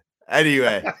bastard. Yeah.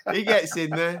 Anyway, he gets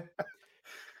in there,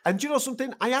 and do you know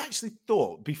something? I actually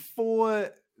thought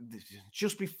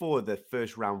just before the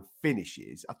first round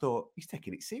finishes, I thought he's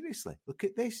taking it seriously. Look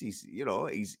at this. He's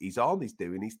on, he's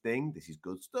doing his thing. This is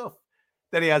good stuff.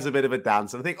 Then he has a bit of a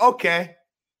dance, and I think, okay,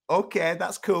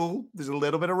 that's cool. There's a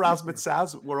little bit of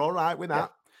razzmatazz. We're all right with that. Yeah.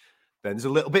 Then there's a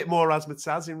little bit more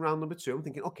razzmatazz in round number 2. I'm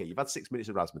thinking, okay, you've had 6 minutes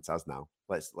of razzmatazz now.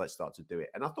 Let's start to do it.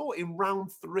 And I thought in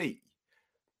round 3,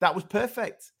 that was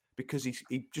perfect because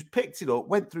he just picked it up,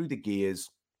 went through the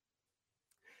gears,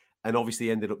 and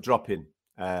obviously ended up dropping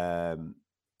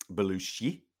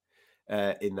Belushi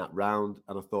in that round.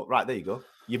 And I thought, right, there you go.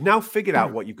 You've now figured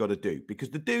out what you've got to do because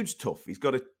the dude's tough. He's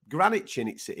got a granite chin,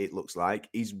 it looks like.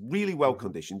 He's really well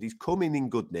conditioned. He's coming in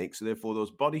good nick. So therefore,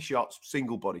 those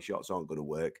single body shots aren't going to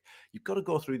work. You've got to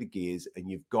go through the gears and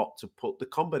you've got to put the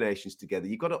combinations together.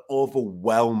 You've got to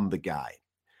overwhelm the guy.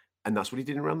 And that's what he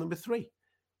did in round number 3.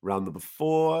 Round number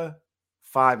 4,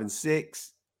 5, and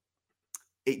 6,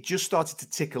 it just started to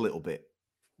tick a little bit.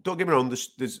 Don't get me wrong,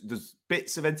 there's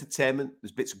bits of entertainment,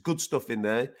 there's bits of good stuff in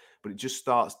there, but it just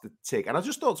starts to tick. And I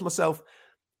just thought to myself,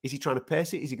 is he trying to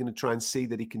pace it? Is he going to try and see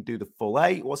that he can do the full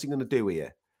 8? What's he going to do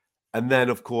here? And then,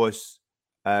 of course,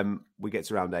 we get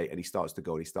to round 8 and he starts to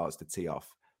go and he starts to tee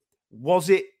off.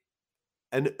 Was it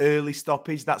an early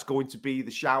stoppage? That's going to be the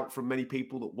shout from many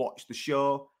people that watch the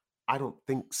show. I don't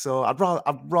think so. I'd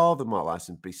rather Mark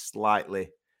Lyson be slightly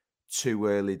too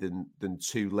early than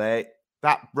too late.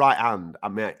 That right hand,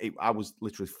 I was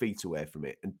literally feet away from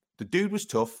it. And the dude was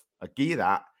tough. I give you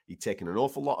that. He'd taken an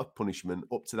awful lot of punishment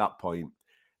up to that point.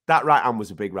 That right hand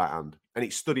was a big right hand. And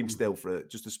it stood him still for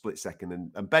just a split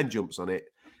second. And Ben jumps on it.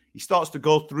 He starts to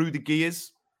go through the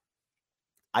gears.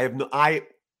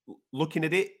 Looking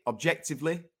at it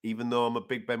objectively, even though I'm a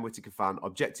big Ben Whittaker fan,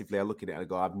 objectively, I look at it and I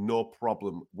go, I have no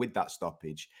problem with that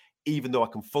stoppage. even though I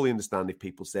can fully understand if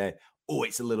people say, oh,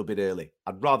 it's a little bit early.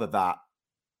 I'd rather that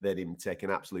than him take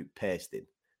an absolute pasting.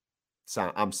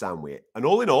 So I'm sound with it. And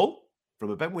all in all,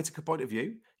 from a Ben Whittaker point of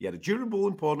view, you had a durable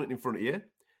opponent in front of you.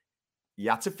 You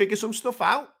had to figure some stuff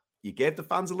out. You gave the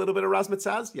fans a little bit of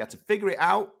razzmatazz. You had to figure it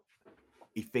out.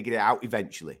 He figured it out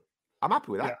eventually. I'm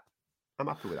happy with that. Yeah. I'm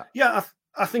happy with that. Yeah,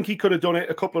 I think he could have done it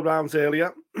a couple of rounds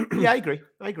earlier. Yeah, I agree.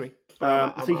 I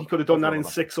think he could have done that in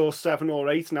 6 or 7 or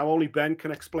 8. Now only Ben can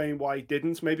explain why he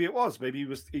didn't. Maybe it was. Maybe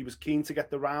he was keen to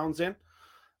get the rounds in.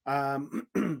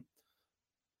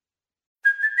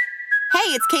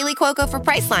 Hey, it's Kaylee Cuoco for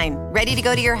Priceline. Ready to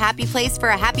go to your happy place for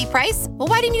a happy price? Well,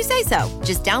 why didn't you say so?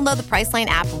 Just download the Priceline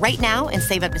app right now and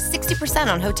save up to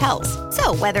 60% on hotels.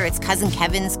 So whether it's Cousin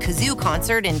Kevin's Kazoo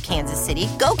Concert in Kansas City,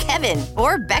 go Kevin,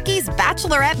 or Becky's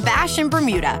Bachelorette Bash in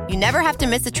Bermuda, you never have to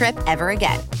miss a trip ever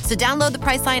again. So download the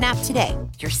Priceline app today.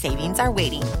 Your savings are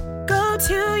waiting. Go to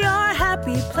your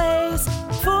happy place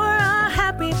for a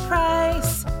happy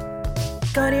price.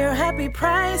 Go to your happy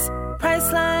price,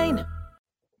 Priceline.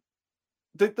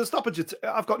 The stoppage,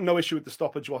 I've got no issue with the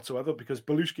stoppage whatsoever because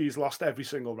Beluski's lost every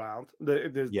single round.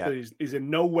 He's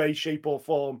in no way, shape, or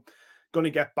form going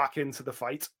to get back into the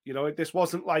fight. You know, this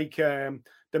wasn't like the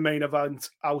main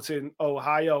event out in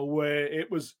Ohio where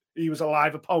he was a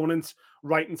live opponent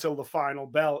right until the final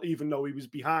bell, even though he was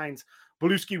behind.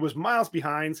 Beluski was miles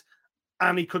behind,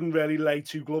 and he couldn't really lay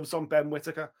 2 gloves on Ben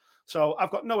Whittaker. So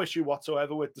I've got no issue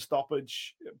whatsoever with the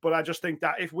stoppage. But I just think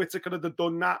that if Whittaker had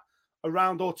done that a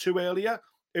round or 2 earlier,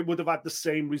 it would have had the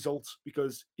same result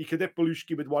because he could hit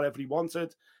Beluski with whatever he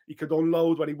wanted. He could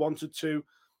unload when he wanted to.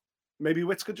 Maybe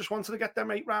Whittaker just wanted to get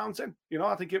them 8 rounds in. You know,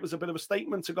 I think it was a bit of a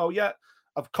statement to go, yeah,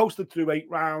 I've coasted through 8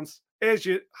 rounds. Here's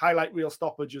your highlight reel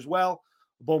stoppage as well.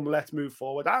 Boom, let's move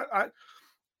forward. I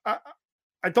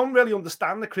don't really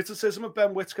understand the criticism of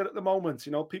Ben Whittaker at the moment.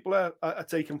 You know, people are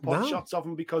taking pot shots of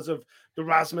him because of the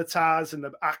razzmatazz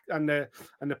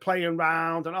and the playing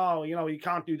round and you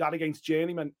can't do that against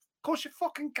journeymen. Of course you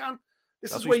fucking can.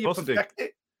 This is where you perfect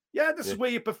it. Yeah, this is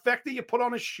where you perfect it. You put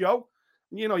on a show.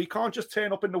 You know, you can't just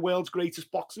turn up in the world's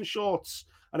greatest boxing shorts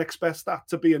and expect that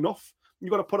to be enough. You've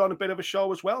got to put on a bit of a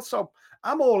show as well. So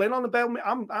I'm all in on the Ben.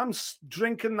 I'm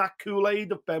drinking that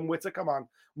Kool-Aid of Ben Whittaker, man.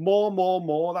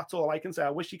 More. That's all I can say. I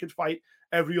wish he could fight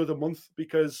every other month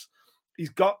because he's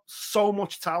got so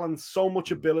much talent, so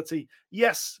much ability.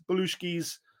 Yes,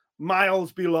 Beluski's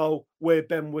miles below where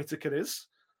Ben Whittaker is,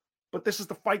 but this is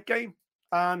the fight game,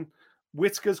 and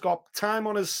Whittaker's got time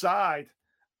on his side,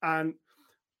 and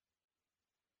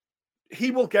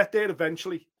he will get there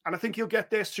eventually. And I think he'll get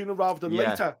there sooner rather than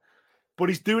later. But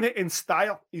he's doing it in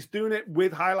style. He's doing it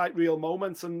with highlight reel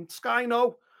moments. And Sky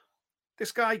know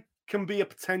this guy can be a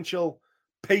potential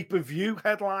pay-per-view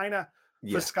headliner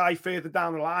for Sky further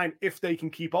down the line if they can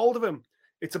keep hold of him.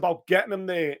 It's about getting him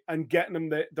there and getting him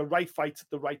the right fights at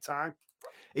the right time.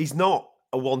 He's not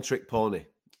a one-trick pony.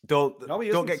 Don't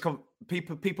get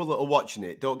people that are watching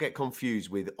it. Don't get confused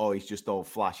with he's just all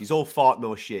flash. He's all fart,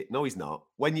 no shit. No, he's not.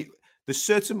 There's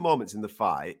certain moments in the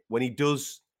fight when he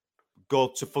does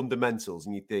go to fundamentals,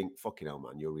 and you think, "Fucking hell,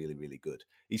 man, you're really, really good."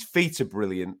 His feet are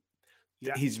brilliant.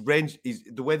 Yeah. His range,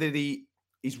 the way that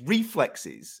his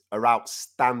reflexes are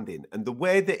outstanding, and the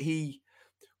way that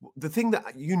the thing that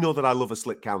that I love a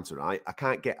slip counter, right?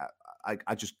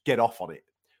 I just get off on it,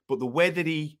 but the way that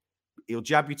he'll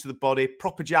jab you to the body,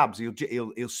 proper jabs.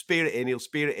 He'll spear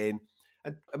it in.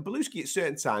 And Beluski at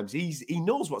certain times, he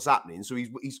knows what's happening. So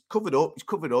he's covered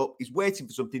up. He's waiting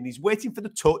for something. He's waiting for the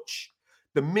touch.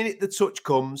 The minute the touch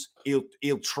comes,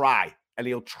 he'll try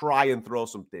and throw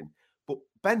something. But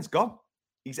Ben's gone.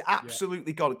 He's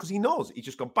absolutely gone because he knows. He's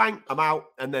just gone, bang, I'm out.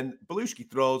 And then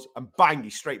Beluski throws and bang,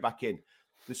 he's straight back in.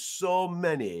 There's so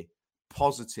many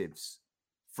positives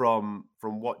from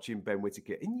watching Ben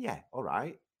Whittaker. And all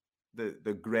right.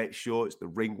 The great shorts, the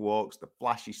ring walks, the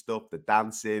flashy stuff, the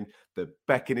dancing, the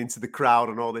beckoning to the crowd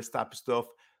and all this type of stuff.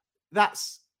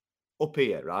 That's up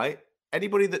here, right?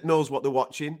 Anybody that knows what they're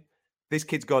watching, this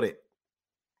kid's got it.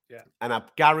 Yeah. And I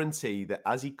guarantee that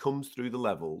as he comes through the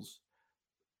levels,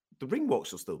 the ring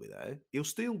walks will still be there. He'll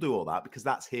still do all that because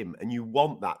that's him. And you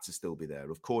want that to still be there.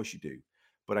 Of course you do.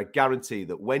 But I guarantee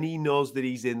that when he knows that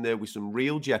he's in there with some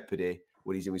real jeopardy,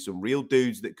 when he's in with some real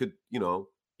dudes that could,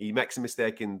 he makes a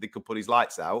mistake and they could put his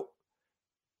lights out,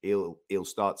 he'll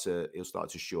start to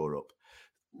shore up.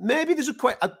 Maybe there's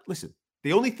listen,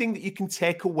 the only thing that you can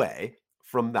take away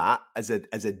from that as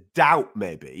a doubt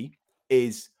maybe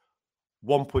is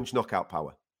one punch knockout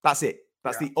power. That's it.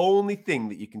 That's the only thing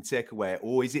that you can take away.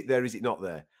 Or is it there? Is it not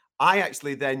there? I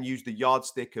actually then used the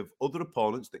yardstick of other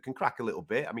opponents that can crack a little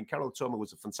bit. I mean, Carol Toma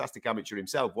was a fantastic amateur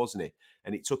himself, wasn't he?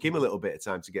 And it took him a little bit of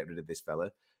time to get rid of this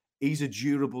fella. He's a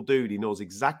durable dude. He knows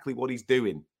exactly what he's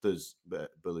doing, does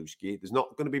Belushi. There's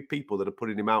not going to be people that are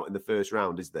putting him out in the first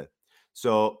round, is there?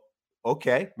 So,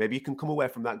 okay, maybe you can come away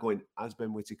from that going, has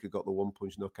Ben Whittaker got the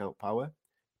one-punch knockout power?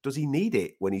 Does he need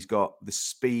it when he's got the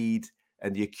speed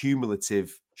and the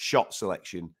accumulative shot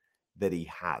selection that he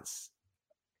has?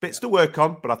 Bits to work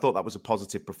on, but I thought that was a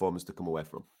positive performance to come away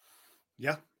from.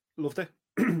 Yeah, loved it.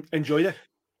 Enjoyed it.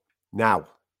 Now,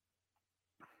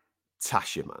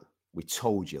 Tasha, man, we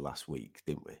told you last week,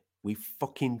 didn't we? We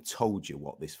fucking told you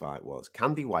what this fight was.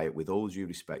 Candy Wyatt, with all due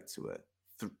respect to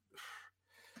her,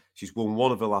 she's won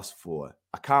one of her last 4.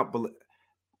 I can't believe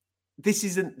this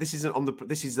isn't on the.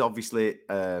 This is obviously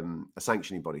a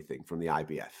sanctioning body thing from the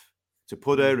IBF to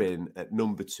put her in at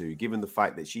number 2, given the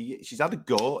fact that she's had a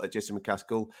go at Jessie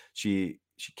McCaskill. She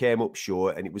came up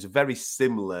short, and it was a very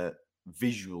similar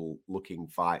visual looking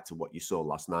fight to what you saw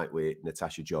last night with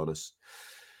Natasha Jonas.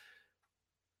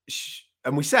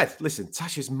 And we said, listen,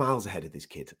 Tasha's miles ahead of this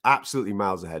kid, absolutely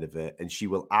miles ahead of her, and she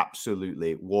will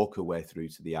absolutely walk her way through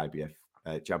to the IBF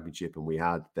championship. And we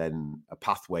had then a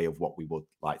pathway of what we would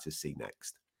like to see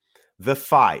next. The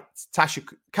fight,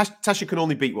 Tasha can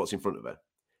only beat what's in front of her.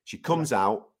 She comes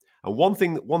out, and one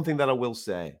thing that I will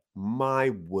say, my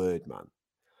word, man,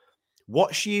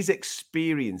 what she is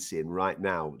experiencing right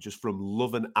now, just from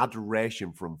love and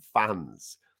adoration from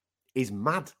fans, is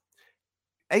mad.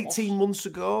 18 months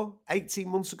ago,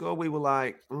 we were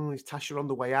like, is Tasha on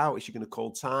the way out? Is she going to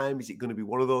call time? Is it going to be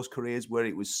one of those careers where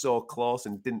it was so close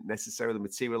and didn't necessarily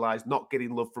materialize, not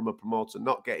getting love from a promoter,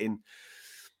 not getting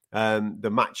the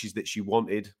matches that she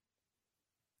wanted?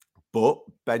 But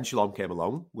Ben Shalom came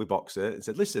along with Boxer and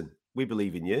said, listen, we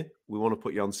believe in you. We want to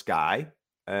put you on Sky.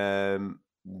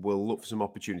 We'll look for some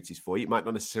opportunities for you. It might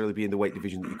not necessarily be in the weight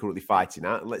division that you're currently fighting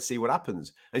at, and let's see what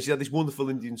happens. And she's had this wonderful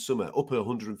Indian summer, up at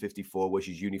 154, where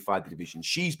she's unified the division.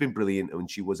 She's been brilliant,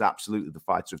 and she was absolutely the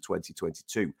fighter of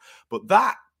 2022. But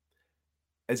that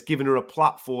has given her a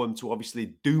platform to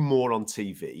obviously do more on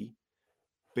TV,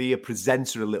 be a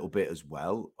presenter a little bit as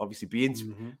well, obviously be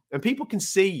into... And people can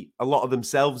see a lot of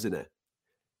themselves in her.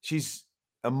 She's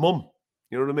a mum,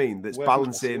 you know what I mean? That's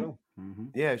balancing...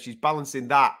 Yeah, she's balancing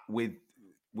that with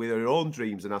her own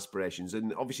dreams and aspirations.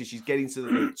 And obviously she's getting to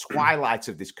the twilight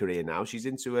of this career now. She's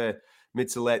into her mid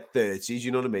to late 30s,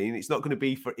 you know what I mean? It's not going to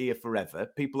be for here forever.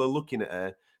 People are looking at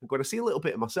her and going, I see a little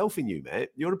bit of myself in you,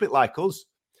 mate. You're a bit like us.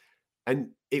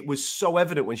 And it was so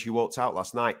evident when she walked out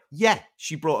last night. Yeah,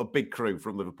 she brought a big crew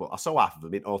from Liverpool. I saw half of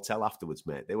them in hotel afterwards,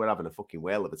 mate. They were having a fucking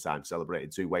whale of a time celebrating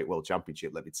 2-weight world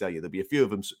championship, let me tell you. There'll be a few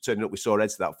of them turning up with sore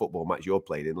heads to that football match you're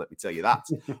playing in, let me tell you that.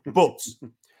 But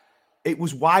it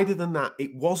was wider than that.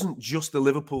 It wasn't just a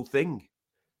Liverpool thing.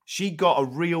 She got a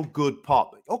real good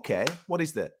pop. Okay, what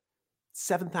is that?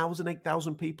 7,000,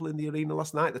 8,000 people in the arena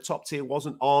last night. The top tier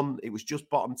wasn't on. It was just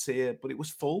bottom tier, but it was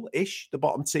full-ish, the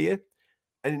bottom tier.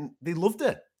 And they loved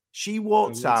her. She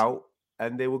walked out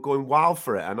and they were going wild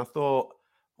for it. And I thought,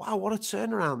 wow, what a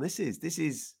turnaround this is. This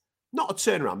is not a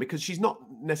turnaround because she's not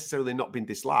necessarily not been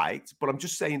disliked, but I'm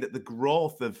just saying that the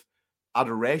growth of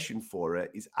adoration for her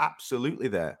is absolutely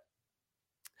there.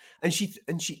 And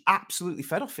she absolutely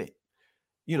fed off it.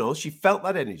 You know, she felt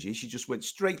that energy. She just went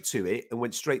straight to it and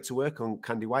went straight to work on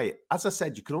Candy Wyatt. As I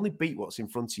said, you can only beat what's in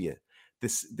front of you.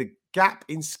 The gap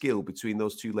in skill between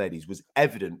those two ladies was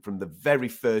evident from the very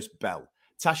first bell.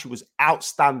 Tasha was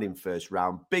outstanding first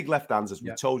round. Big left hands, as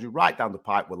we told you, right down the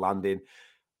pipe were landing.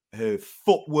 Her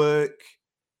footwork,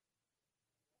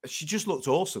 she just looked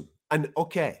awesome. And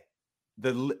okay,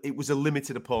 it was a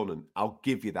limited opponent. I'll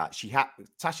give you that.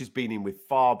 Tasha's been in with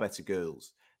far better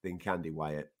girls than Candy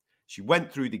Wyatt. She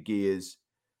went through the gears,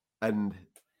 and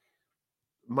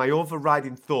my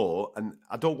overriding thought, and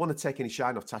I don't want to take any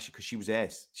shine off Tasha because she was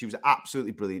ace. She was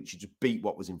absolutely brilliant. She just beat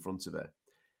what was in front of her.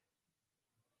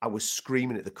 I was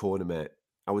screaming at the corner, mate.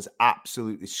 I was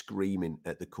absolutely screaming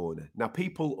at the corner. Now,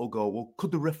 people will go, well,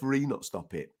 could the referee not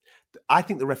stop it? I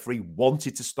think the referee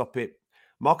wanted to stop it.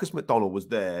 Marcus McDonald was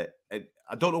there. And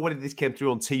I don't know whether this came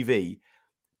through on TV.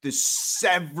 There's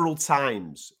several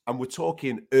times, and we're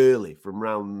talking early from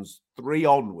rounds 3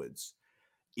 onwards,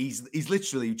 He's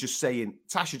literally just saying,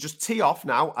 Tasha, just tee off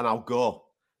now and I'll go,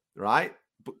 right?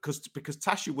 Because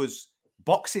Tasha was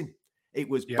boxing. It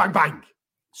was bang, bang,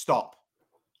 stop,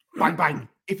 bang, bang.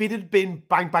 If it had been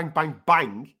bang, bang, bang,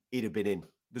 bang, he'd have been in.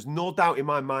 There's no doubt in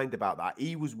my mind about that.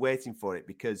 He was waiting for it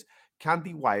because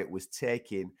Candy Wyatt was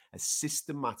taking a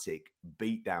systematic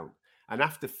beatdown. And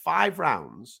after 5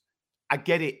 rounds, I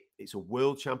get it. It's a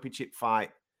world championship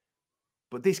fight.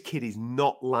 But this kid is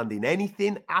not landing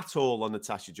anything at all on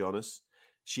Natasha Jonas.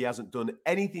 She hasn't done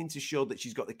anything to show that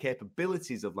she's got the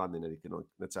capabilities of landing anything on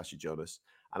Natasha Jonas.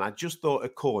 And I just thought a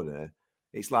corner,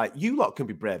 it's like, you lot can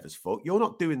be brave as fuck. You're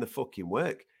not doing the fucking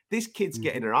work. This kid's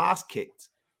getting her ass kicked.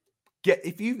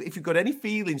 If you've got any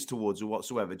feelings towards her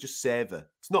whatsoever, just save her.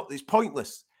 It's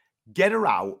pointless. Get her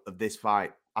out of this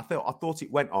fight. I thought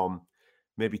it went on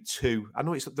maybe 2. I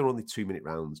know they're only 2-minute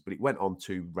rounds, but it went on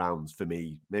 2 rounds for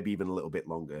me, maybe even a little bit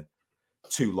longer.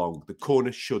 Too long. The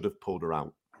corner should have pulled her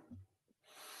out.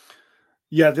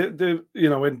 Yeah,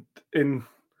 in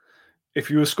if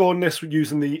you were scoring this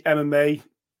using the MMA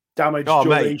damage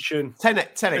duration,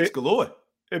 10x galore.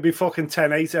 It'd be fucking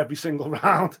 10-8 every single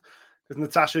round. Because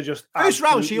Natasha just first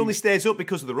round, she only stays up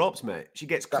because of the ropes, mate. She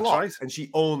gets clocked, and she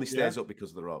only stays up because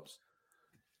of the ropes.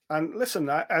 And listen,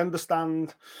 I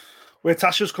understand where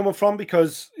Tasha's coming from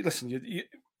because listen,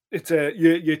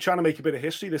 you're trying to make a bit of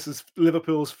history. This is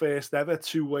Liverpool's first ever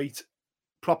 2-weight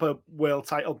proper world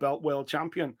title belt world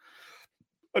champion.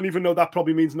 And even though that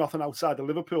probably means nothing outside of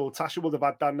Liverpool, Tasha would have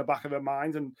had that in the back of her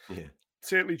mind. And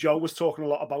certainly Joe was talking a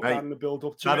lot about that in the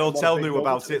build-up to it. That hotel knew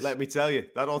about it, let me tell you.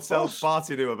 That hotel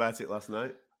party knew about it last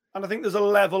night. And I think there's a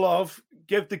level of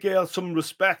give the girl some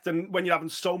respect. And when you're having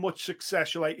so much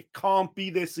success, you're like, it can't be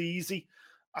this easy.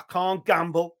 I can't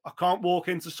gamble. I can't walk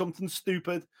into something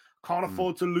stupid. I can't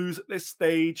afford to lose at this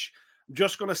stage. I'm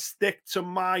just going to stick to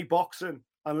my boxing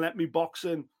and let me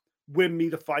boxing win me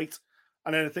the fight.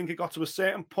 And then I think it got to a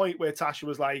certain point where Tasha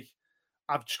was like,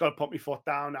 I've just got to put my foot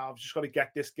down now. I've just got to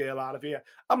get this girl out of here.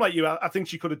 I'm like you. I think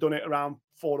she could have done it around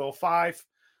 4 or 5.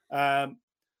 But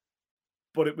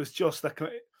it was just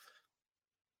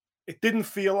it didn't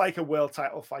feel like a world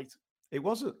title fight. It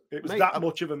wasn't. It was that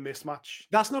much of a mismatch.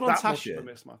 That's not on Tasha. Much of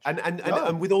a mismatch.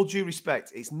 And with all due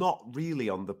respect, it's not really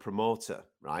on the promoter,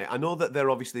 right? I know that they're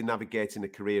obviously navigating a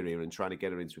career here and trying to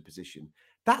get her into a position.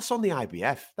 That's on the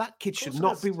IBF. That kid should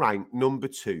not be ranked number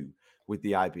 2 with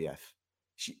the IBF.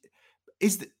 She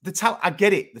is the talent. I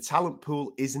get it. The talent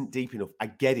pool isn't deep enough. I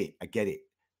get it.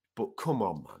 But come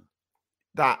on,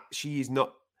 man. She's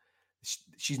not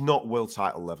world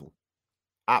title level.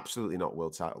 Absolutely not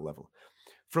world title level.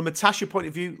 From a Tasha point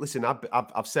of view, listen,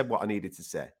 I've said what I needed to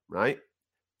say, right?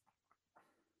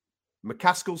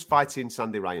 McCaskill's fighting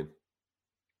Sandy Ryan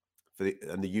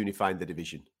and the unifying the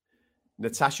division.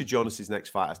 Natasha Jonas's next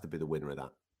fight has to be the winner of that.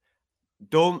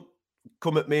 Don't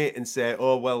come at me and say,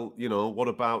 oh, well, what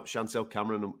about Chantel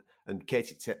Cameron and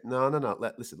Katie Taylor? No.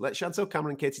 Let Chantel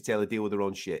Cameron and Katie Taylor deal with their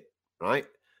own shit, right?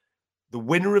 The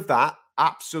winner of that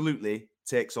absolutely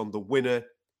takes on the winner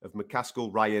of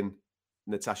McCaskill, Ryan,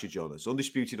 Natasha Jonas.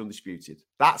 Undisputed.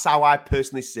 That's how I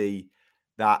personally see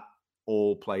that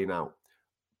all playing out.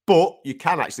 But you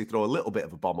can actually throw a little bit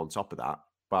of a bomb on top of that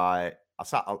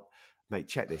mate,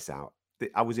 check this out.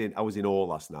 I was in awe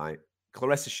last night.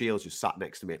 Claressa Shields just sat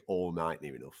next to me all night,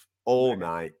 near enough. All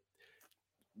night.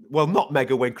 Well, not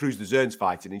mega when Cruz de Zern's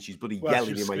fighting and she's bloody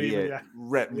yelling in my ear,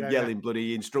 yelling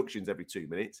bloody instructions every 2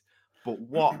 minutes. But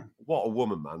what a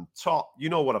woman, man. Top, you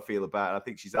know what I feel about her. I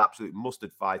think she's an absolute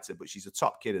mustard fighter, but she's a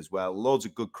top kid as well. Loads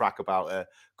of good crack about her,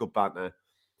 good banter.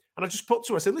 And I just put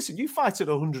to her, I said, listen, you fight at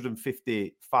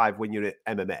 155 when you're at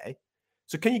MMA.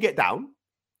 So can you get down?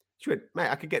 She went, mate,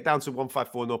 I could get down to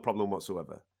 154, no problem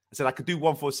whatsoever. I said, I could do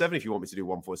 147 if you want me to do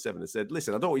 147. I said,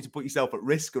 listen, I don't want you to put yourself at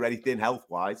risk or anything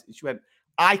health-wise. And she went,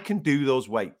 I can do those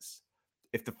weights.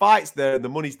 If the fight's there and the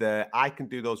money's there, I can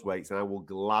do those weights and I will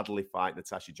gladly fight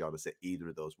Natasha Jonas at either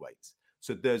of those weights.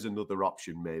 So there's another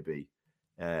option maybe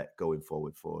going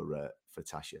forward for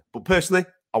Tasha. But personally,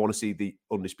 I want to see the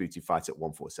undisputed fight at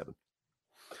 147.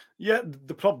 Yeah,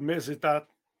 the problem is that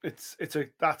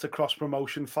that's a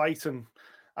cross-promotion fight. And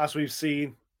as we've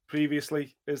seen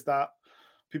previously, is that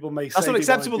people may say... That's not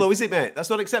acceptable though, is it, mate? That's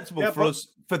not acceptable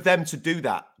for them to do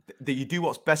that. That you do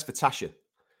what's best for Tasha.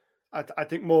 I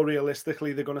think more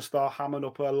realistically, they're going to start hamming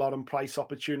up a Lauren Price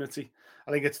opportunity.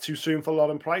 I think it's too soon for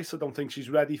Lauren Price. I don't think she's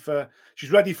ready for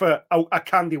a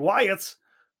Candy Wyatt,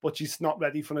 but she's not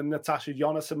ready for a Natasha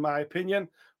Jonas, in my opinion.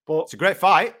 But it's a great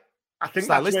fight. I think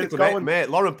stylistically, mate,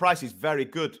 Lauren Price is very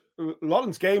good.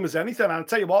 Lauren's game is anything. And I'll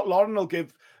tell you what, Lauren will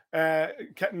give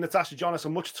Natasha Jonas a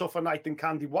much tougher night than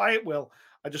Candy Wyatt will.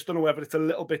 I just don't know whether it's a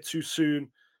little bit too soon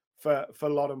for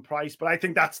Lauren Price, but I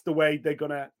think that's the way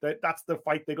that's the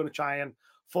fight they're gonna try and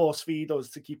force feed us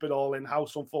to keep it all in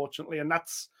house, unfortunately. And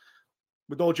that's,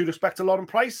 with all due respect to Lauren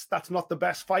Price, that's not the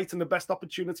best fight and the best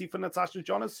opportunity for Natasha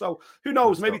Jonas. So who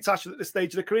knows? Maybe Tasha at this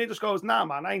stage of the career just goes, nah,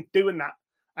 man, I ain't doing that.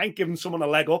 I ain't giving someone a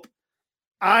leg up.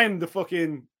 I'm the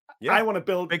fucking. Yeah. I want to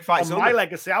build big fights on my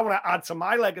legacy. I want to add to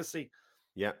my legacy.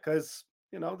 Yeah, because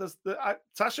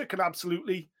Tasha can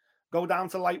absolutely go down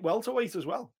to light welterweight as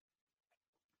well,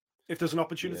 if there's an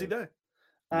opportunity there.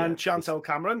 And Chantel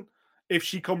Cameron, if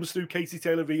she comes through Katie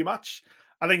Taylor rematch,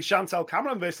 I think Chantel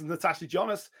Cameron versus Natasha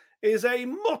Jonas is a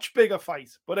much bigger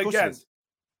fight. But again,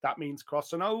 that means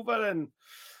crossing over and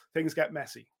things get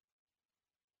messy.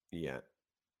 Yeah.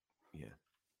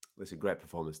 Listen, great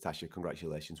performance, Tasha.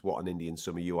 Congratulations. What an Indian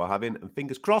summer you are having. And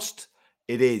fingers crossed,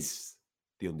 it is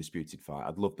the undisputed fight.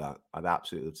 I'd love that. I'd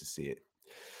absolutely love to see it.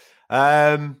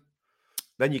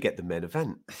 Then you get the main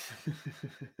event.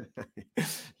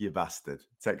 You bastard.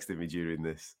 Texted me during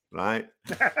this, right?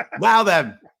 Now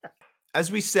then,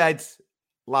 as we said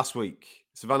last week,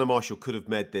 Savannah Marshall could have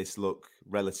made this look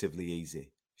relatively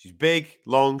easy. She's big,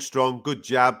 long, strong, good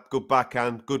jab, good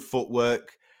backhand, good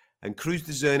footwork. And Cruz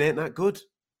de Zern ain't that good.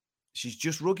 She's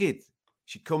just rugged.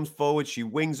 She comes forward, she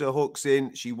wings her hooks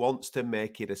in, she wants to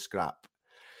make it a scrap.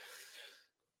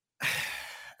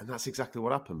 And that's exactly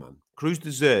what happened, man. Cruz de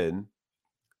Zern,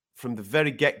 from the very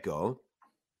get-go,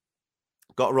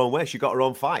 got her own way. She got her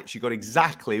own fight. She got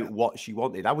exactly what she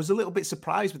wanted. I was a little bit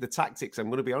surprised with the tactics, I'm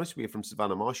going to be honest with you, from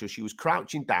Savannah Marshall. She was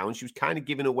crouching down. She was kind of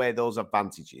giving away those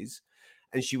advantages,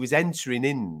 and she was entering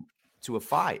into a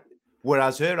fight.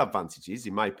 Whereas her advantages,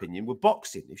 in my opinion, were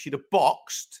boxing. If she'd have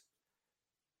boxed,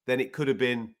 then it could have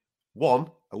been, one,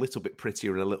 a little bit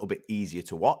prettier and a little bit easier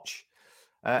to watch,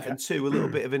 and two, a little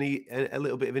bit of an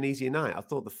easier night. I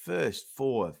thought the first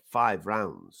 4 or 5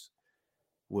 rounds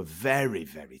were very,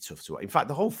 very tough to watch. In fact,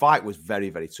 the whole fight was very,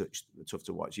 very tough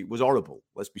to watch. It was horrible,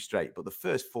 let's be straight. But the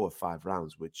first 4 or 5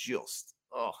 rounds were just,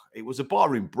 it was a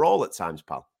barroom brawl at times,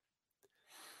 pal.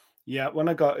 Yeah,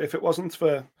 if it wasn't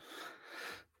for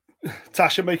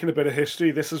Tasha making a bit of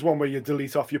history, this is one where you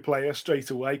delete off your player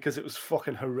straight away because it was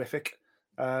fucking horrific.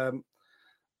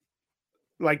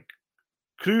 Like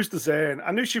Cruz de Zern,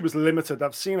 I knew she was limited.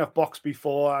 I've seen her box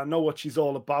before. I know what she's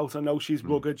all about. I know she's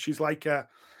rugged. She's like a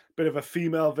bit of a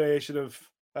female version of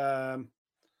a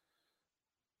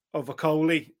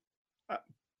Coley,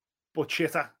 but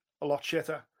shitter, a lot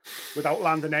shitter, without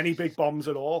landing any big bombs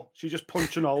at all. She's just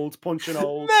punching holes.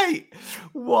 Mate,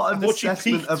 what an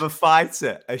assessment of a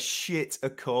fighter. A shit a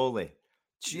Coley.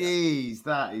 Jeez,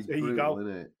 that is brutal,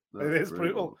 isn't it? It is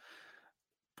brutal.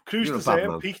 Cruz de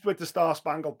Zern peaked with the Star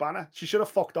Spangled Banner. She should have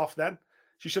fucked off then.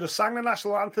 She should have sang the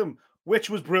national anthem, which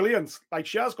was brilliant. Like,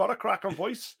 she has got a cracking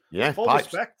voice. Yeah, full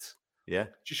respect. Yeah.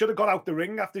 She should have got out the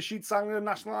ring after she'd sang the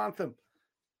national anthem.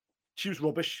 She was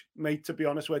rubbish, mate, to be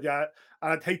honest with you. And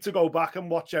I'd hate to go back and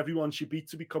watch everyone she beat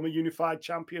to become a unified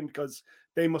champion, because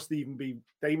they must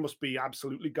be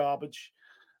absolutely garbage.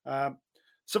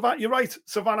 Savannah, you're right.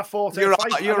 Savannah fought. You're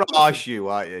harsh, aren't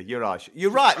you? You're harsh.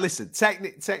 You're right. Listen,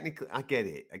 technically, I get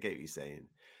it. I get what you're saying.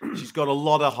 She's got a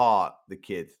lot of heart, the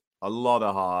kid. A lot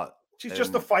of heart. She's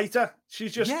just a fighter.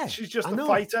 She's just a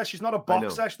fighter. She's not a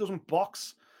boxer. She doesn't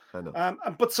box. I know.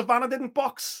 But Savannah didn't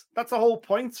box. That's the whole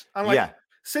point. And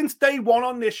since day one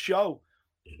on this show,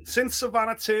 since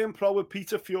Savannah turned pro with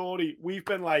Peter Fury, we've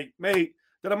been like, mate,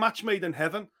 they're a match made in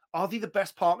heaven. Are they the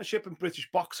best partnership in British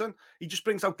boxing? He just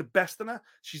brings out the best in her.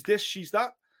 She's this, she's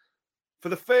that. For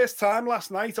the first time last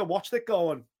night, I watched it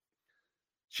going,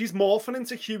 she's morphing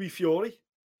into Hughie Fury.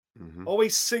 Mm-hmm.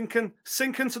 Always sinking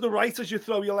to the right as you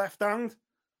throw your left hand.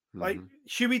 Mm-hmm. Like,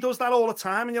 Hughie does that all the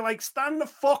time, and you're like, stand the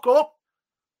fuck up.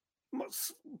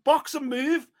 Box and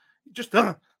move. Just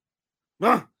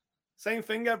same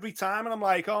thing every time. And I'm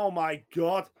like, oh my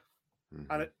God.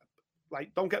 Mm-hmm. And it,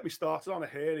 like, don't get me started on a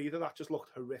hair either. That just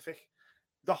looked horrific.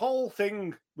 The whole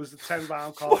thing was a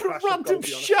 10-round car crash. What a random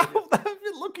shout.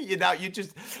 Look at you now. You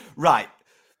just... Right.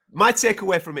 My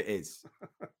takeaway from it is,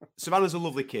 Savannah's a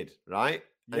lovely kid, right?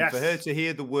 And yes. For her to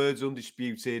hear the words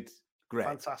undisputed, great.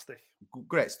 Fantastic.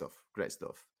 Great stuff. Great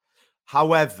stuff.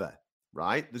 However,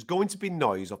 right, there's going to be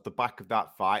noise off the back of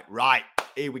that fight. Right.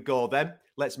 Here we go then.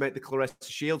 Let's make the Claressa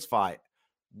Shields fight.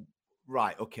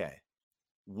 Right. Okay.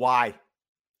 Why?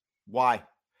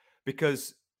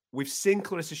 Because we've seen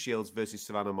Claressa Shields versus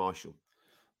Savannah Marshall.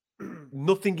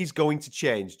 Nothing is going to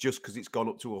change just because it's gone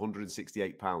up to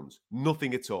 168 pounds.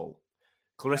 Nothing at all.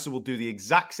 Claressa will do the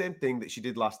exact same thing that she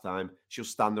did last time. She'll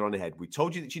stand there on her head. We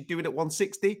told you that she'd do it at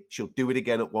 160. She'll do it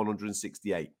again at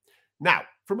 168. Now,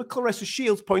 from a Claressa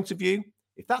Shields point of view,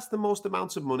 if that's the most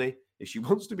amount of money, if she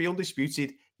wants to be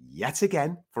undisputed yet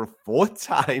again for a 4th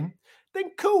time,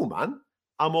 then cool, man.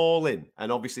 I'm all in.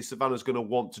 And obviously, Savannah's going to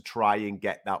want to try and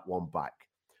get that one back.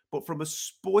 But from a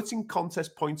sporting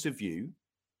contest point of view,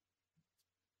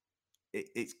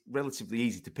 it's relatively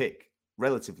easy to pick.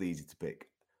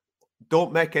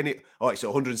 Don't make any... Oh, it's at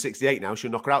 168 now.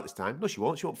 She'll knock her out this time. No, she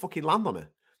won't. She won't fucking land on her.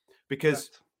 Because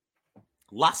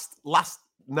last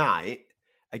night,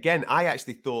 again, I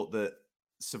actually thought that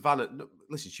Savannah,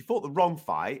 listen, she fought the wrong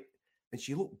fight and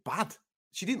she looked bad.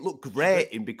 She didn't look great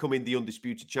in becoming the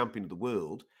undisputed champion of the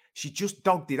world. She just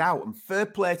dogged it out, and fair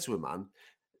play to her, man.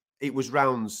 It was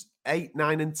rounds 8,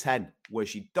 9, and 10 where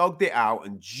she dogged it out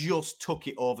and just took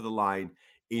it over the line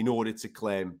in order to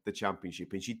claim the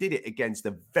championship. And she did it against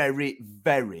a very,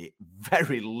 very,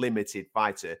 very limited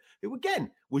fighter who,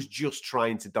 again, was just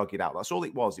trying to dog it out. That's all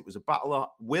it was. It was a battle of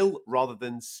will rather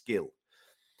than skill.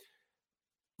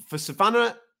 For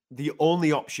Savannah, the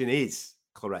only option is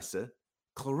Claressa.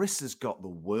 Clarissa's got the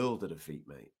world at her feet,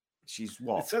 mate. She's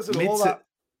what? It says it all that.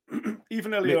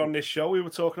 Even earlier on this show, we were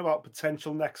talking about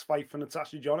potential next fight for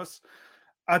Natasha Jonas.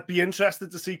 I'd be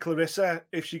interested to see Claressa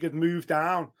if she could move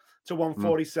down to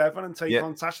 147 and take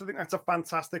on Tasha. I think that's a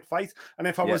fantastic fight. And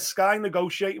if I was Sky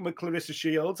negotiating with Claressa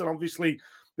Shields, and obviously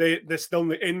they're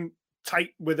still in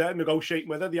tight with her, negotiating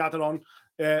with her, they had her on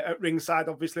at ringside,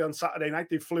 obviously on Saturday night.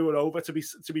 They flew her over to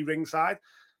be ringside.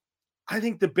 I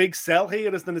think the big sell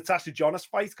here is the Natasha Jonas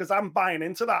fight, because I'm buying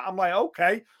into that. I'm like,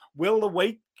 okay, will the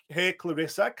weight hurt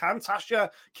Claressa? Can Tasha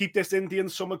keep this Indian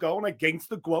summer going against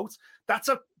the GOAT? That's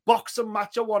a boxing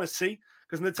match I want to see,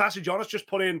 because Natasha Jonas just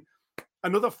put in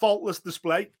another faultless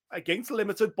display against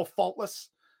limited but faultless.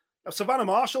 Now, Savannah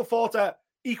Marshall fought a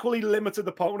equally limited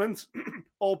opponent,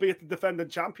 albeit the defending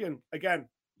champion. Again,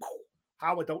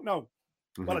 how, I don't know.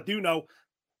 But I do know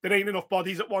there ain't enough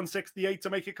bodies at 168 to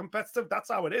make it competitive.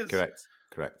 That's how it is.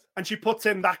 Correct. And she puts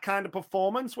in that kind of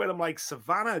performance where I'm like,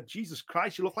 Savannah, Jesus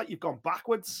Christ, you look like you've gone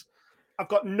backwards. I've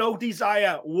got no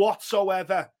desire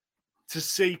whatsoever to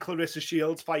see Claressa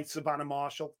Shields fight Savannah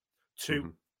Marshall.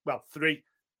 2, 3.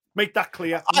 Make that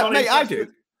clear. I do.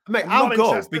 Mate, I'll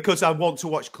go because I want to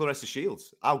watch Claressa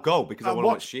Shields. I'll go because I want to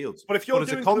watch Shields. But if you're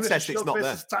doing as a contest, it's not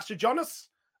there. Tasha Jonas,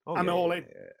 I'm all in.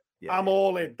 I'm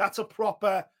all in. That's a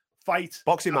proper fight.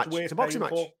 Boxing match. It's a boxing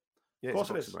match. Yeah, of course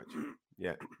it is.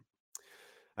 Yeah.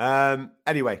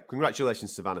 Anyway,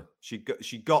 congratulations, Savannah. She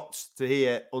got to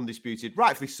here undisputed.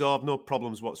 Rightfully so. I've no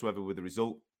problems whatsoever with the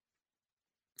result.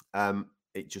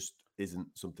 It just isn't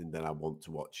something that I want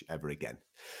to watch ever again.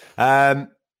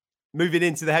 Moving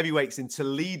into the heavyweights in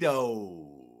Toledo.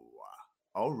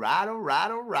 All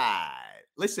right.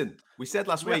 Listen, we said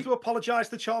last week. We have to apologise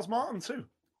to Charles Martin too.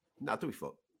 No, do we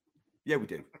fuck? Yeah, we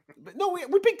do. But no,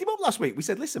 we picked him up last week. We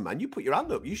said, listen, man, you put your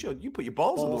hand up. You put your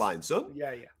balls on the line, son.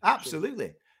 Yeah.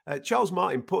 Absolutely. Charles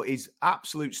Martin put his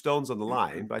absolute stones on the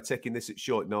line by taking this at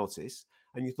short notice.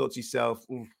 And you thought to yourself,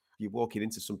 you're walking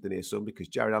into something here, son, because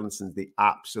Jared Anderson's the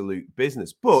absolute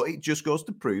business. But it just goes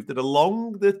to prove that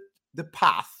along the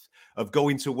path of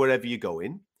going to wherever you're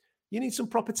going, you need some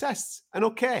proper tests. And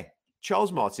okay,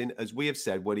 Charles Martin, as we have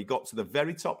said, when he got to the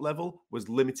very top level, was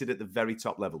limited at the very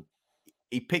top level.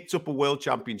 He picked up a world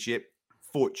championship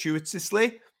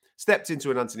fortuitously, stepped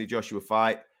into an Anthony Joshua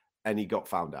fight, and he got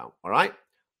found out. All right.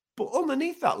 But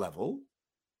underneath that level,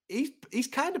 he's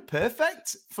kind of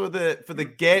perfect for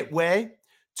the gateway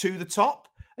to the top.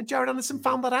 And Jared Anderson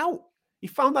found that out. He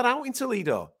found that out in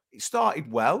Toledo. It started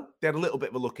well. They had a little bit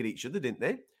of a look at each other, didn't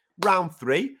they? Round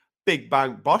 3, big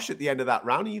bang bosh at the end of that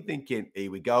round. And you're thinking,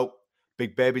 here we go.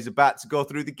 Big baby's about to go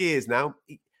through the gears now.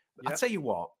 I tell you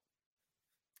what,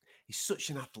 he's such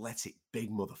an athletic, big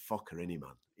motherfucker, isn't he,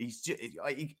 man?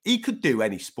 He could do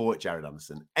any sport, Jared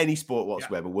Anderson, any sport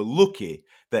whatsoever. Yeah. We're lucky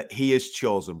that he has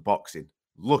chosen boxing.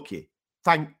 Lucky.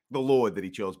 Thank the Lord that he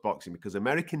chose boxing, because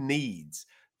America needs,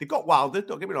 they've got Wilder,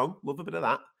 don't get me wrong, love a bit of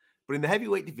that. But in the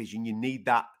heavyweight division, you need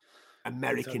that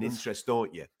American interest,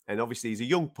 don't you? And obviously, he's a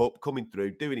young pup coming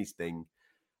through, doing his thing.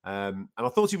 And I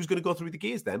thought he was going to go through the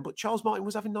gears then, but Charles Martin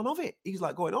was having none of it. He's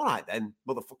like going, all right then,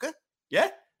 motherfucker. Yeah?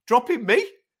 Dropping me?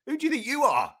 Who do you think you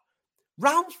are?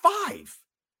 Round 5.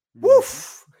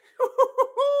 Woof!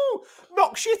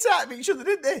 Knocked shit out of each other,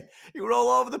 didn't they? You were all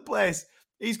over the place.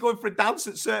 He's going for a dance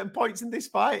at certain points in this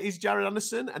fight. Is Jared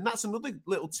Anderson, and that's another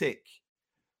little tick,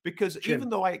 because even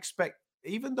though I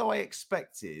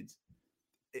expected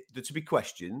there to be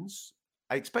questions,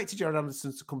 I expected Jared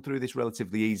Anderson to come through this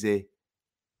relatively easy,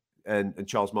 and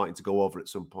Charles Martin to go over at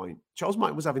some point. Charles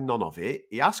Martin was having none of it.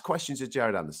 He asked questions of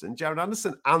Jared Anderson. Jared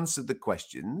Anderson answered the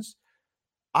questions.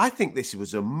 I think this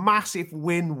was a massive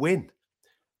win-win.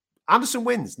 Anderson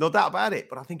wins, no doubt about it,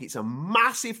 but I think it's a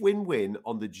massive win-win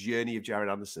on the journey of Jared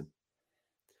Anderson.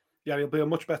 Yeah, he'll be a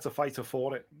much better fighter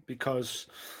for it because,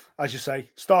 as you say,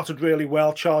 started really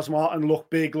well. Charles Martin looked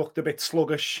big, looked a bit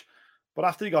sluggish. But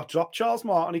after he got dropped, Charles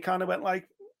Martin, he kind of went like,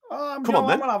 I'm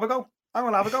going to have a go. I'm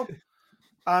going to have a go.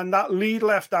 And that lead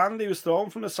left hand he was throwing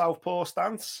from the southpaw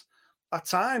stance, at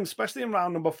times, especially in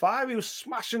round number 5, he was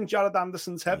smashing Jared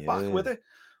Anderson's head back with it.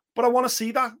 But I want to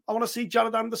see that. I want to see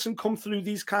Jared Anderson come through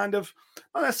these kind of,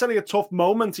 not necessarily a tough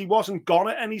moment. He wasn't gone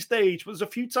at any stage, but there's a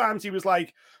few times he was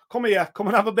like, come here, come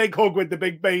and have a big hug with the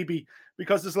big baby,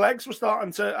 because his legs were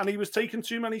starting to, and he was taking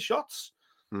too many shots.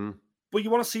 But you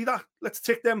want to see that. Let's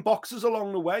tick them boxes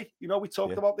along the way. You know, we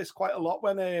talked about this quite a lot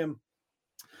when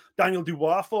Daniel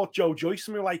Dubois fought Joe Joyce,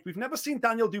 and we were like, we've never seen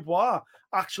Daniel Dubois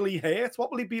actually hurt. What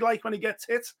will he be like when he gets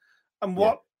hit? And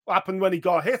what happened when he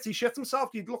got hit? He shit himself.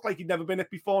 He'd look like he'd never been hit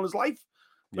before in his life.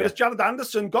 Whereas Jared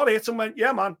Anderson got hit and went,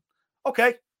 yeah, man,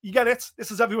 okay, you get it. This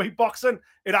is heavyweight boxing.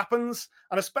 It happens.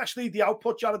 And especially the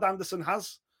output Jared Anderson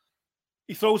has.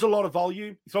 He throws a lot of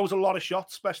volume. He throws a lot of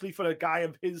shots, especially for a guy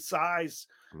of his size.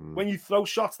 When you throw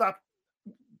shots that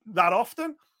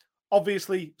often,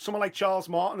 obviously, someone like Charles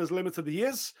Martin, as limited he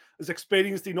is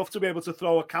experienced enough to be able to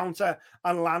throw a counter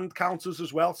and land counters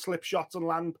as well, slip shots and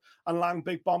land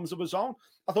big bombs of his own.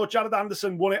 I thought Jared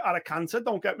Anderson won it at a canter.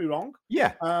 Don't get me wrong.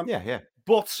 But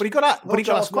he got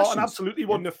Charles Martin absolutely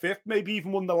won the fifth, maybe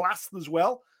even won the last as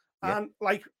well. And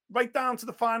like right down to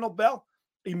the final bell,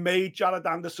 he made Jared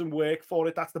Anderson work for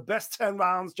it. That's the best 10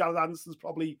 rounds Jared Anderson's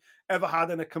probably ever had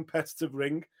in a competitive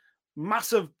ring.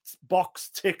 Massive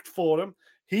box ticked for him.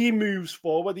 He moves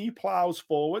forward. He plows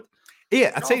forward.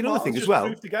 Yeah, I'll tell you another thing as well.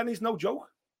 Again, he's no joke.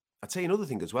 I'll tell you another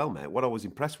thing as well, mate. What I was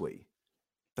impressed with,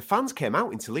 the fans came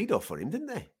out in Toledo for him, didn't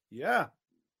they? Yeah.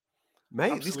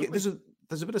 Mate, there's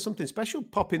a bit of something special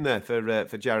popping there for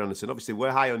Jared Anderson. Obviously,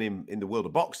 we're high on him in the world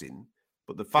of boxing,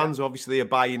 but the fans obviously are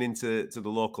buying into the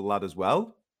local lad as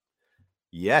well.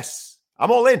 Yes,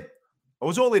 I'm all in. I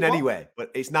was all in anyway,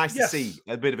 but it's nice to see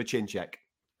a bit of a chin check.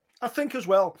 I think as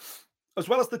well as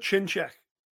the chin check,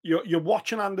 you're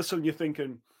watching Anderson, you're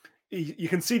thinking, you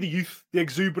can see the youth, the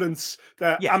exuberance,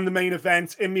 I'm the main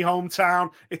event in my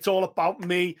hometown. It's all about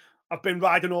me. I've been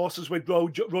riding horses with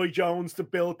Roy Jones to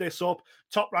build this up.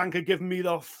 Top Ranker giving me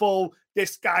the full,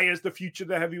 this guy is the future of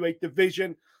the heavyweight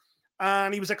division.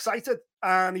 And he was excited,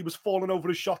 and he was falling over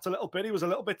his shot a little bit. He was a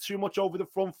little bit too much over the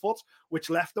front foot, which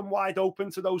left him wide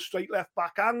open to those straight left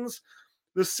backhands.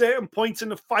 There's certain points in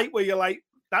the fight where you're like,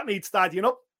 that needs tidying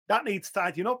up. That needs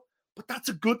tidying up. But that's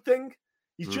a good thing.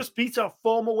 He's just beat a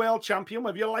former world champion,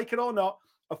 whether you like it or not.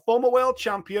 A former world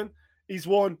champion. He's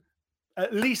won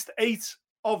at least 8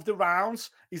 of the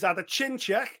rounds. He's had a chin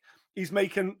check. He's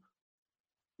making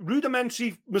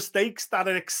rudimentary mistakes that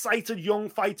an excited young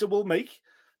fighter will make.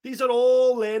 These are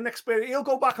all learning experience. He'll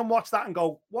go back and watch that and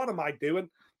go, what am I doing?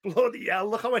 Bloody hell,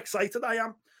 look how excited I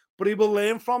am. But he will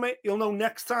learn from it. He'll know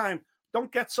next time.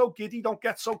 Don't get so giddy. Don't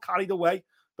get so carried away.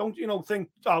 Don't, think,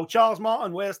 oh, Charles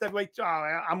Martin, where's the weight? Oh,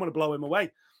 I'm going to blow him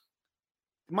away.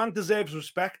 The man deserves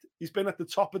respect. He's been at the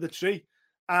top of the tree,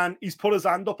 and he's put his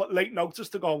hand up at late notice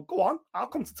to go on, I'll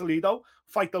come to Toledo,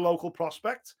 fight the local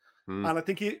prospect. And I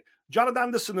think Jared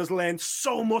Anderson has learned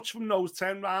so much from those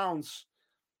 10 rounds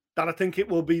that I think it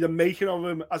will be the making of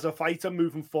him as a fighter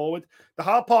moving forward. The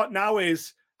hard part now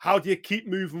is, how do you keep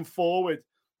moving forward?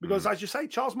 Because as you say,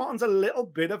 Charles Martin's a little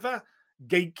bit of a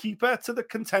gatekeeper to the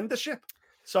contendership.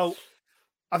 So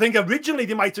I think originally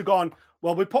they might have gone,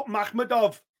 well, we put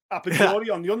Makhmedov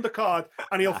Apajori on the undercard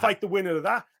and he'll fight the winner of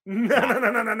that. No.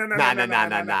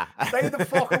 Stay the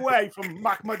fuck away from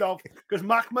Makhmedov, because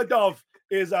Makhmedov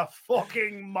is a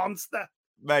fucking monster.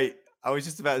 Mate, I was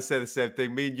just about to say the same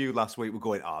thing. Me and you last week were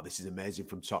going, oh, this is amazing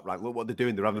from Top Rank. Look what they're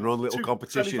doing. They're having their own little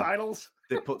competition. Semi-finals.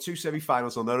 They put 2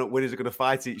 semi-finals on there. Winners are going to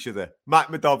fight each other.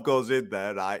 Makhmedov goes in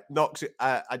there, right? Knocks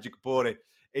Adjikapori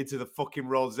into the fucking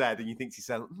Rolls Head, and you think to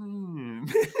yourself,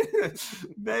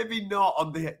 maybe not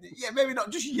on the... Yeah, maybe not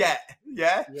just yet.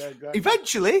 Yeah? Exactly.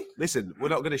 Eventually, listen, we're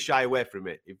not going to shy away from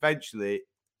it. Eventually,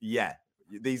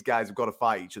 these guys have got to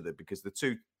fight each other, because the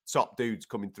 2 top dudes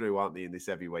coming through, aren't they, in this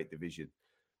heavyweight division?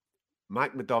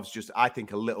 Makhmedov's just, I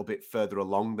think, a little bit further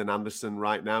along than Anderson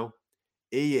right now.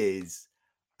 He is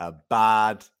a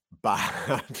bad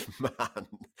man.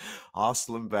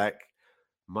 Arslanbek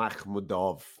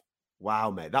Makhmedov.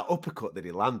 Wow, mate. That uppercut that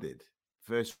he landed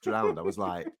first round, I was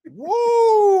like,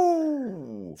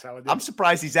 whoa! I'm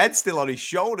surprised his head's still on his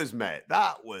shoulders, mate.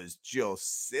 That was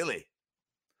just silly.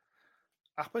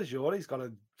 Apajori's got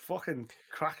a fucking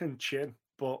cracking chin,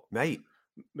 but... Mate,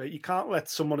 you can't let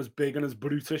someone as big and as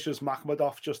brutish as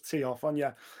Makhmedov just tee off on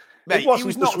you. Mate, he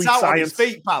was knocked out on his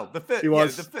feet, pal. He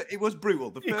was. It was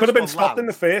brutal. He could have been stopped in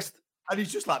the first. And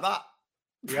he's just like that.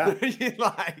 Yeah.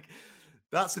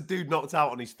 That's a dude knocked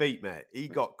out on his feet, mate. He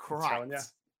got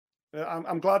cracked.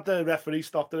 I'm glad the referee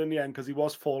stopped it in the end, because he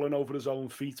was falling over his own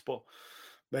feet. But,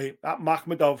 mate, that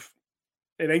Makhmedov,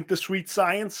 it ain't the sweet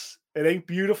science. It ain't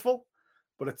beautiful.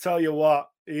 But I tell you what,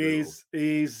 he's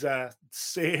a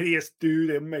serious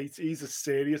dude, mate. He's a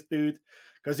serious dude,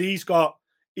 because he's got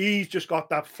He's just got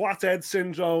that flathead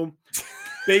syndrome,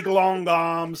 big long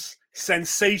arms,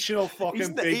 sensational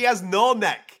fucking big. He has no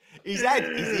neck. His head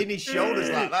is in his shoulders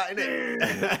like that,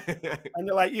 isn't it? And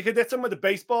you're like, you could hit him with a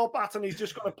baseball bat and he's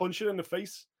just going to punch you in the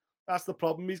face. That's the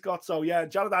problem he's got. So, yeah,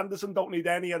 Jared Anderson don't need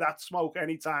any of that smoke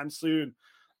anytime soon.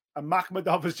 And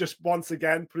Makhmudov has just once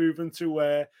again proven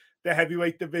to the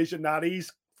heavyweight division that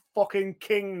he's fucking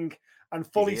king and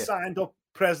fully signed up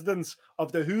president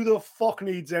of the Who the Fuck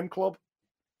Needs Him club.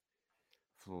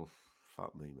 Oh,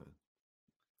 fuck me, man.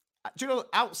 Do you know,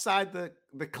 outside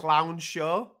the clown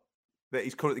show that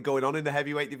is currently going on in the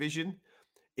heavyweight division,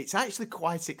 it's actually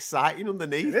quite exciting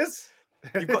underneath. It is.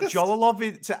 You've got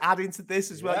Jollolov to add into this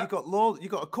as well.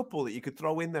 You've got a couple that you could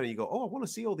throw in there and you go, oh, I want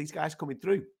to see all these guys coming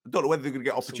through. I don't know whether they're going to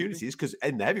get opportunities because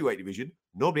in the heavyweight division,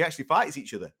 nobody actually fights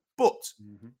each other. But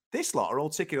this lot are all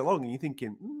ticking along and you're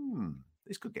thinking,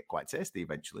 this could get quite tasty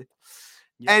eventually.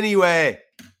 Yeah. Anyway,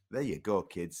 there you go,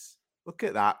 kids. Look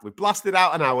at that. We blasted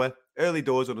out an hour, early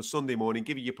doors on a Sunday morning,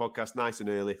 giving you podcast nice and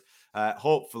early.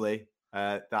 Hopefully,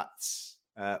 that's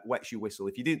wets your whistle.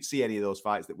 If you didn't see any of those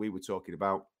fights that we were talking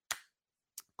about,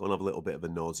 go and have a little bit of a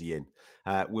nosy in.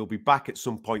 We'll be back at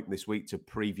some point this week to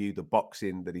preview the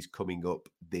boxing that is coming up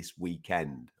this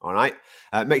weekend. All right.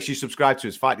 Make sure you subscribe to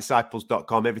us,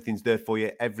 fightdisciples.com. Everything's there for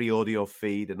you, every audio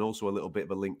feed, and also a little bit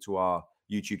of a link to our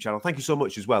YouTube channel. Thank you so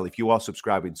much as well if you are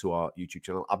subscribing to our YouTube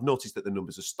channel. I've noticed that the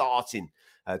numbers are starting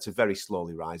to very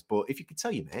slowly rise. But if you could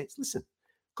tell your mates, listen,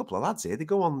 a couple of lads here, they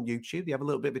go on YouTube, they have a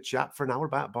little bit of a chat for an hour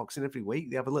about boxing every week.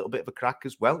 They have a little bit of a crack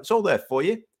as well. It's all there for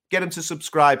you. Get them to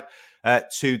subscribe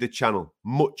to the channel.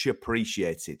 Much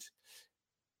appreciated.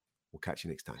 We'll catch you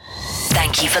next time.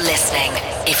 Thank you for listening.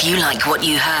 If you like what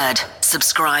you heard,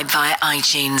 subscribe via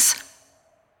iTunes.